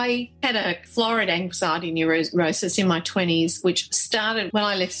 I had a florid anxiety neurosis in my 20s, which started when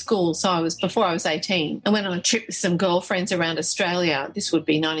I left school. So before I was 18. I went on a trip with some girlfriends around Australia. This would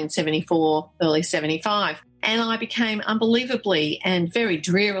be 1974, early 75. And I became unbelievably and very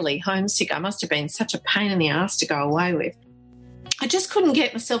drearily homesick. I must have been such a pain in the ass to go away with. I just couldn't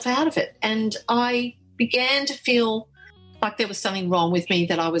get myself out of it. And I began to feel like there was something wrong with me,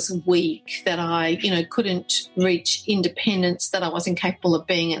 that I was weak, that I, couldn't reach independence, that I wasn't capable of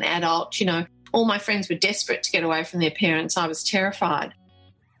being an adult. All my friends were desperate to get away from their parents. I was terrified.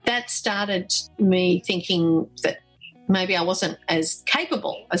 That started me thinking that maybe I wasn't as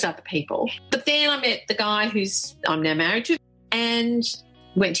capable as other people. But then I met the guy who's I'm now married to and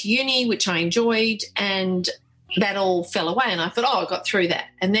went to uni, which I enjoyed, and that all fell away. And I thought, I got through that.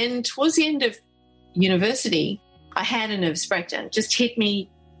 And then towards the end of university, I had a nervous breakdown. It just hit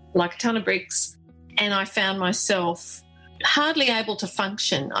me like a ton of bricks, and I found myself hardly able to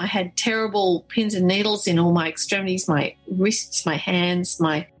function. I had terrible pins and needles in all my extremities, my wrists, my hands,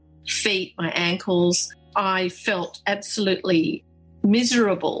 my feet, my ankles. I felt absolutely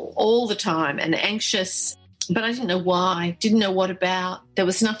miserable all the time and anxious, but I didn't know why, didn't know what about. There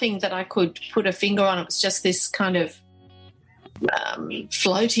was nothing that I could put a finger on. It was just this kind of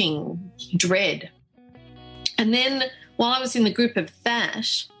floating dread. And then while I was in the grip of that,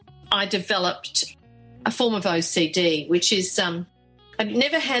 I developed a form of OCD, which is I'd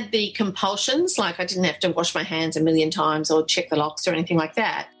never had the compulsions, like I didn't have to wash my hands a million times or check the locks or anything like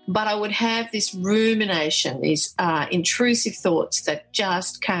that, but I would have this rumination, these intrusive thoughts that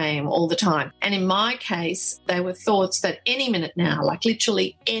just came all the time. And in my case, they were thoughts that any minute now, like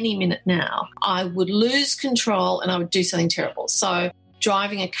literally any minute now, I would lose control and I would do something terrible. So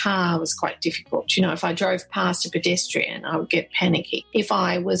driving a car was quite difficult. If I drove past a pedestrian, I would get panicky. If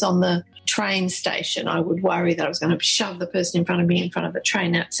I was on the train station, I would worry that I was going to shove the person in front of me in front of the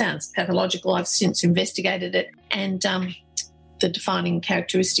train. Now, it sounds pathological. I've since investigated it. And the defining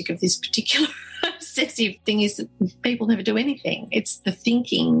characteristic of this particular obsessive thing is that people never do anything. It's the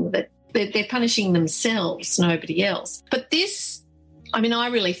thinking that they're punishing themselves, nobody else. But this, I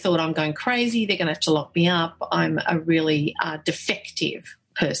really thought I'm going crazy. They're going to have to lock me up. I'm a really defective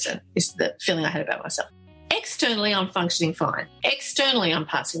person, is the feeling I had about myself. Externally, I'm functioning fine. Externally, I'm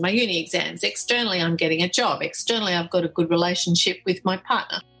passing my uni exams. Externally, I'm getting a job. Externally, I've got a good relationship with my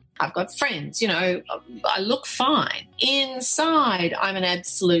partner. I've got friends. I look fine. Inside, I'm an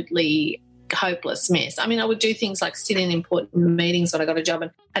absolutely hopeless mess. I would do things like sit in important meetings when I got a job,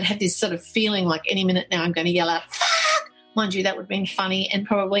 and I'd have this sort of feeling like any minute now I'm going to yell out, "Fuck!" Mind you, that would have been funny and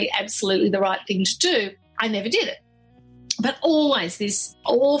probably absolutely the right thing to do. I never did it. But always this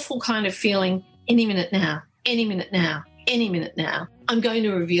awful kind of feeling, any minute now, any minute now, any minute now, I'm going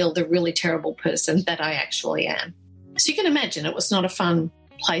to reveal the really terrible person that I actually am. So you can imagine it was not a fun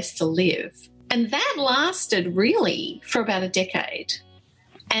place to live. And that lasted really for about a decade.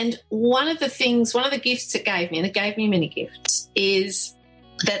 And one of the gifts it gave me, and it gave me many gifts, is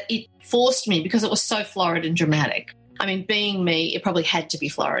that it forced me, because it was so florid and dramatic. Being me, it probably had to be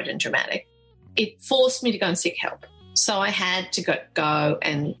florid and dramatic. It forced me to go and seek help. So I had to go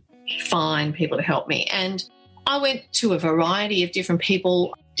and find people to help me. And I went to a variety of different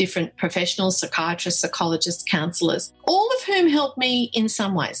people, different professionals, psychiatrists, psychologists, counsellors, all of whom helped me in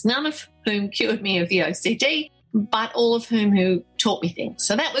some ways, none of whom cured me of the OCD, but all of whom who taught me things.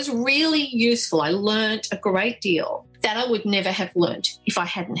 So that was really useful. I learned a great deal that I would never have learned if I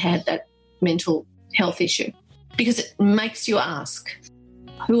hadn't had that mental health issue, because it makes you ask,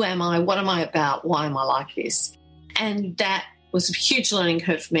 who am I? What am I about? Why am I like this? And that was a huge learning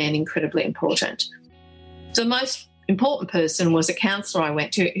curve for me and incredibly important. The most important person was a counsellor I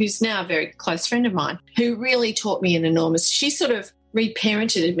went to, who's now a very close friend of mine, who really taught me an enormous, she sort of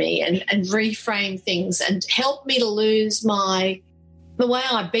reparented me and reframed things and helped me to lose the way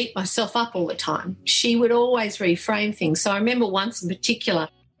I beat myself up all the time. She would always reframe things. So I remember once in particular,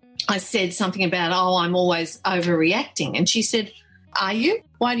 I said something about, I'm always overreacting. And she said, are you?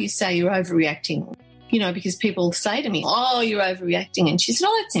 Why do you say you're overreacting? Because people say to me, you're overreacting. And she said,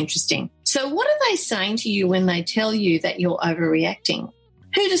 that's interesting. So what are they saying to you when they tell you that you're overreacting?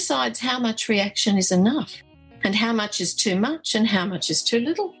 Who decides how much reaction is enough and how much is too much and how much is too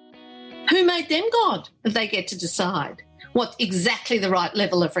little? Who made them God that they get to decide what exactly the right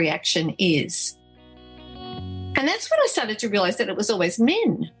level of reaction is? And that's when I started to realise that it was always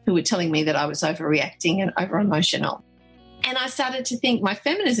men who were telling me that I was overreacting and over-emotional. And I started to think, my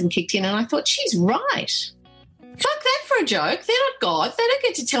feminism kicked in, and I thought, she's right. Fuck that for a joke. They're not God. They don't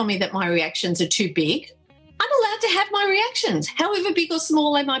get to tell me that my reactions are too big. I'm allowed to have my reactions, however big or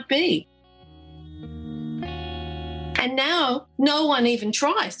small they might be. And now no one even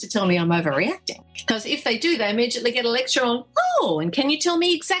tries to tell me I'm overreacting, because if they do, they immediately get a lecture on, and can you tell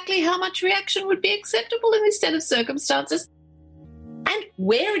me exactly how much reaction would be acceptable in this set of circumstances? And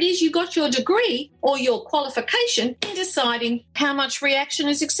where it is you got your degree or your qualification in deciding how much reaction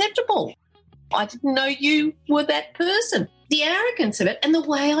is acceptable. I didn't know you were that person. the arrogance of it and the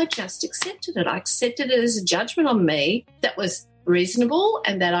way I just accepted it. I accepted it as a judgment on me that was reasonable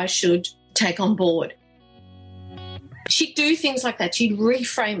and that I should take on board. She'd do things like that. She'd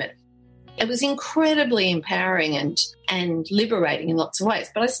reframe it. It was incredibly empowering and liberating in lots of ways,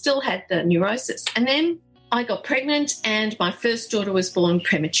 but I still had the neurosis. And then I got pregnant and my first daughter was born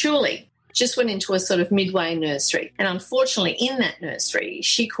prematurely. Just went into a sort of midway nursery. And unfortunately, in that nursery,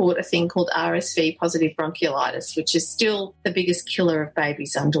 she caught a thing called RSV, positive bronchiolitis, which is still the biggest killer of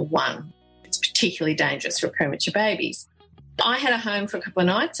babies under 1. It's particularly dangerous for premature babies. I had her home for a couple of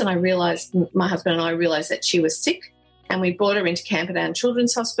nights and my husband and I realised that she was sick, and we brought her into Camperdown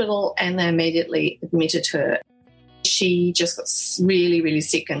Children's Hospital and they immediately admitted her. She just got really, really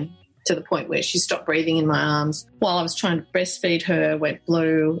sick and to the point where she stopped breathing in my arms. While I was trying to breastfeed her, went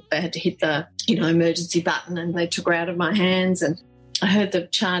blue. They had to hit the, emergency button and they took her out of my hands. And I heard the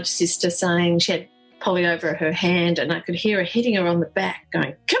charge sister saying she had polio over her hand, and I could hear her hitting her on the back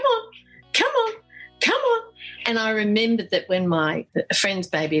going, come on, come on, come on. And I remembered that when my friend's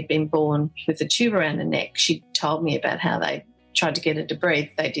baby had been born with a tube around her neck, she told me about how they tried to get her to breathe.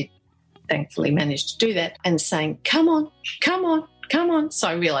 They did thankfully manage to do that, and saying, come on, come on, come on. So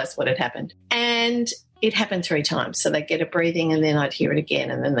I realised what had happened. And it happened 3 times. So they'd get her breathing and then I'd hear it again,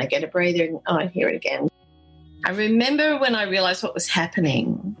 and then they'd get her breathing and I'd hear it again. I remember when I realised what was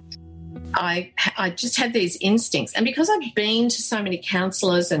happening, I just had these instincts. And because I've been to so many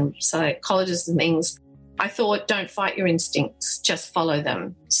counsellors and psychologists and things, I thought, don't fight your instincts, just follow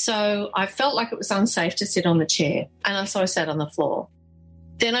them. So I felt like it was unsafe to sit on the chair, and so I sat on the floor.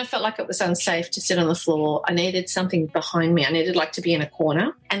 Then I felt like it was unsafe to sit on the floor. I needed something behind me. I needed to be in a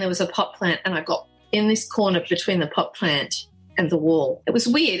corner, and there was a pot plant, and I got in this corner between the pot plant and the wall. It was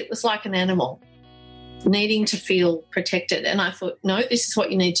weird. It was like an animal needing to feel protected. And I thought, no, this is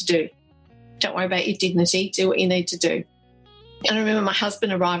what you need to do. Don't worry about your dignity. Do what you need to do. And I remember my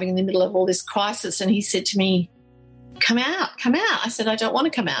husband arriving in the middle of all this crisis, and he said to me, come out, come out. I said, I don't want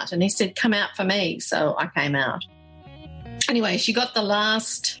to come out. And he said, come out for me. So I came out. Anyway, she got the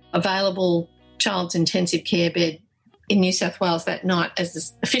last available child's intensive care bed in New South Wales that night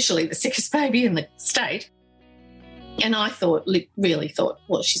as officially the sickest baby in the state. And I really thought,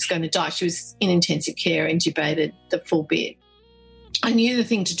 well, she's going to die. She was in intensive care, intubated, the full bed. I knew the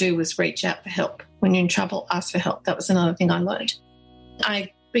thing to do was reach out for help. When you're in trouble, ask for help. That was another thing I learned.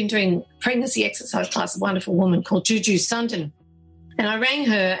 I'd been doing pregnancy exercise class with a wonderful woman called Juju Sundin. And I rang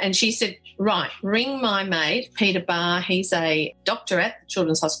her and she said, right, ring my mate, Peter Barr. He's a doctor at the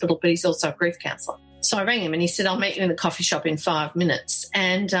Children's Hospital, but he's also a grief counsellor. So I rang him and he said, I'll meet you in the coffee shop in 5 minutes.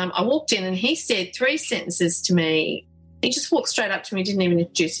 And I walked in and he said 3 sentences to me. He just walked straight up to me, didn't even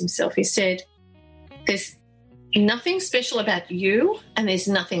introduce himself. He said, there's nothing special about you and there's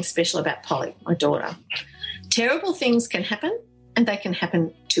nothing special about Polly, my daughter. Terrible things can happen and they can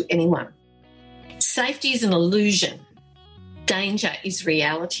happen to anyone. Safety is an illusion. Danger is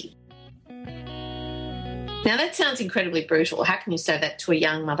reality. Now, that sounds incredibly brutal. How can you say that to a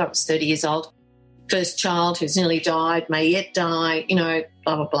young mother? I was 30 years old, first child who's nearly died, may yet die,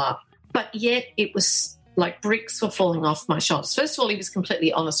 blah, blah, blah. But yet it was like bricks were falling off my shoulders. First of all, he was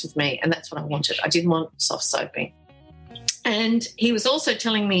completely honest with me, and that's what I wanted. I didn't want soft soaping. And he was also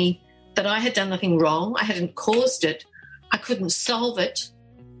telling me that I had done nothing wrong. I hadn't caused it. I couldn't solve it.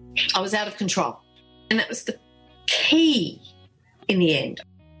 I was out of control. And that was the key in the end.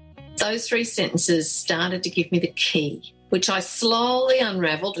 Those 3 sentences started to give me the key, which I slowly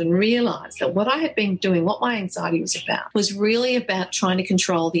unravelled and realised that what I had been doing, what my anxiety was really about trying to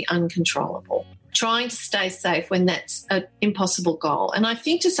control the uncontrollable, trying to stay safe when that's an impossible goal. And I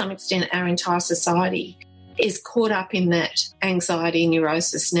think to some extent our entire society is caught up in that anxiety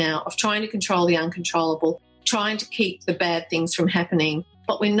neurosis now of trying to control the uncontrollable, trying to keep the bad things from happening,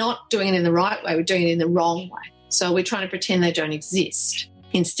 but we're not doing it in the right way, we're doing it in the wrong way. So we're trying to pretend they don't exist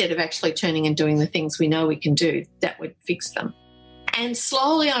instead of actually turning and doing the things we know we can do that would fix them. And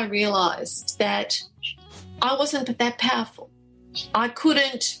slowly I realised that I wasn't that powerful. I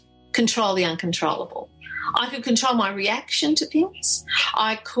couldn't control the uncontrollable. I could control my reaction to things.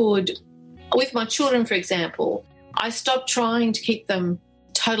 I could, with my children, for example, I stopped trying to keep them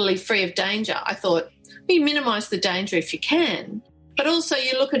totally free of danger. I thought, you minimise the danger if you can, but also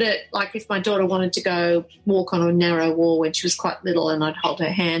you look at it like if my daughter wanted to go walk on a narrow wall when she was quite little and I'd hold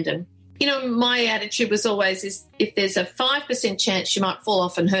her hand and, my attitude was always is if there's a 5% chance she might fall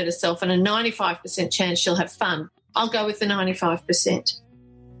off and hurt herself and a 95% chance she'll have fun, I'll go with the 95%.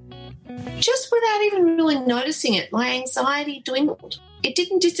 Just without even really noticing it, my anxiety dwindled. It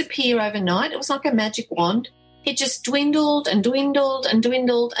didn't disappear overnight. It was like a magic wand. It just dwindled and dwindled and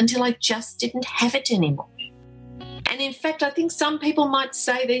dwindled until I just didn't have it anymore. And And in fact, I think some people might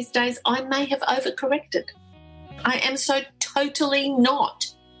say these days, I may have overcorrected. I am so totally not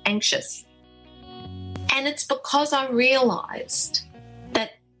anxious. And it's because I realised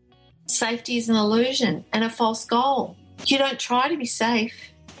that safety is an illusion and a false goal. You don't try to be safe.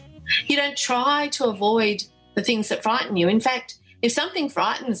 You don't try to avoid the things that frighten you. In fact, if something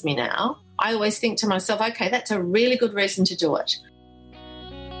frightens me now, I always think to myself, okay, that's a really good reason to do it.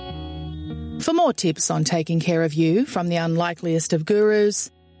 For more tips on taking care of you from the unlikeliest of gurus,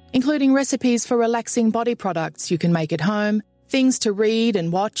 including recipes for relaxing body products you can make at home, things to read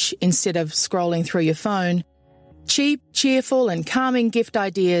and watch instead of scrolling through your phone, cheap, cheerful and calming gift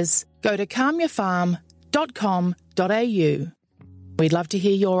ideas, go to calmyourfarm.com.au. We'd love to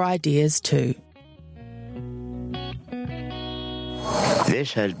hear your ideas too.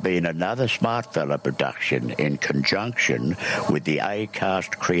 This has been another Smart Fella production in conjunction with the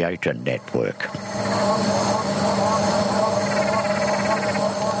Acast Creator Network.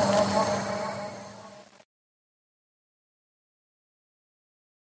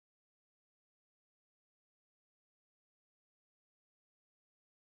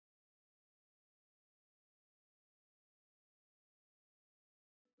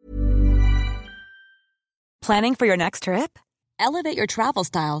 Planning for your next trip? Elevate your travel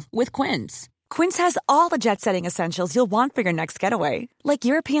style with Quince. Quince has all the jet-setting essentials you'll want for your next getaway, like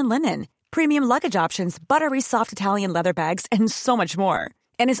European linen, premium luggage options, buttery soft Italian leather bags, and so much more.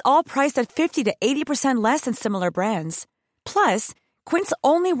 And is all priced at 50 to 80% less than similar brands. Plus, Quince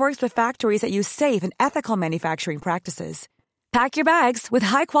only works with factories that use safe and ethical manufacturing practices. Pack your bags with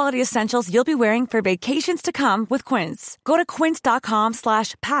high-quality essentials you'll be wearing for vacations to come with Quince. Go to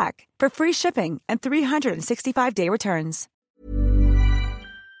quince.com/pack for free shipping and 365-day returns.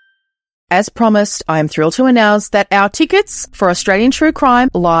 As promised, I am thrilled to announce that our tickets for Australian True Crime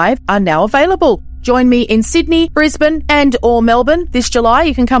Live are now available. Join me in Sydney, Brisbane and or Melbourne this July.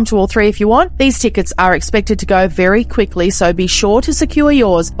 You can come to all three if you want. These tickets are expected to go very quickly, so be sure to secure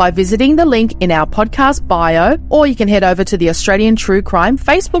yours by visiting the link in our podcast bio, or you can head over to the Australian True Crime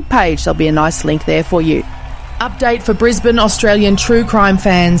Facebook page. There'll be a nice link there for you. Update for Brisbane Australian True Crime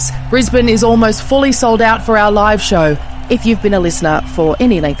fans. Brisbane is almost fully sold out for our live show. If you've been a listener for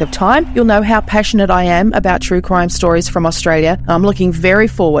any length of time, you'll know how passionate I am about true crime stories from Australia. I'm looking very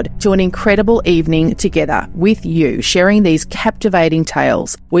forward to an incredible evening together with you, sharing these captivating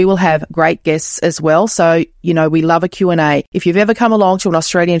tales. We will have great guests as well, so you know we love a Q&A. If you've ever come along to an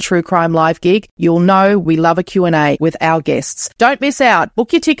Australian True Crime Live gig, you'll know we love a Q&A with our guests. Don't miss out.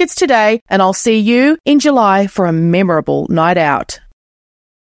 Book your tickets today, and I'll see you in July for a memorable night out.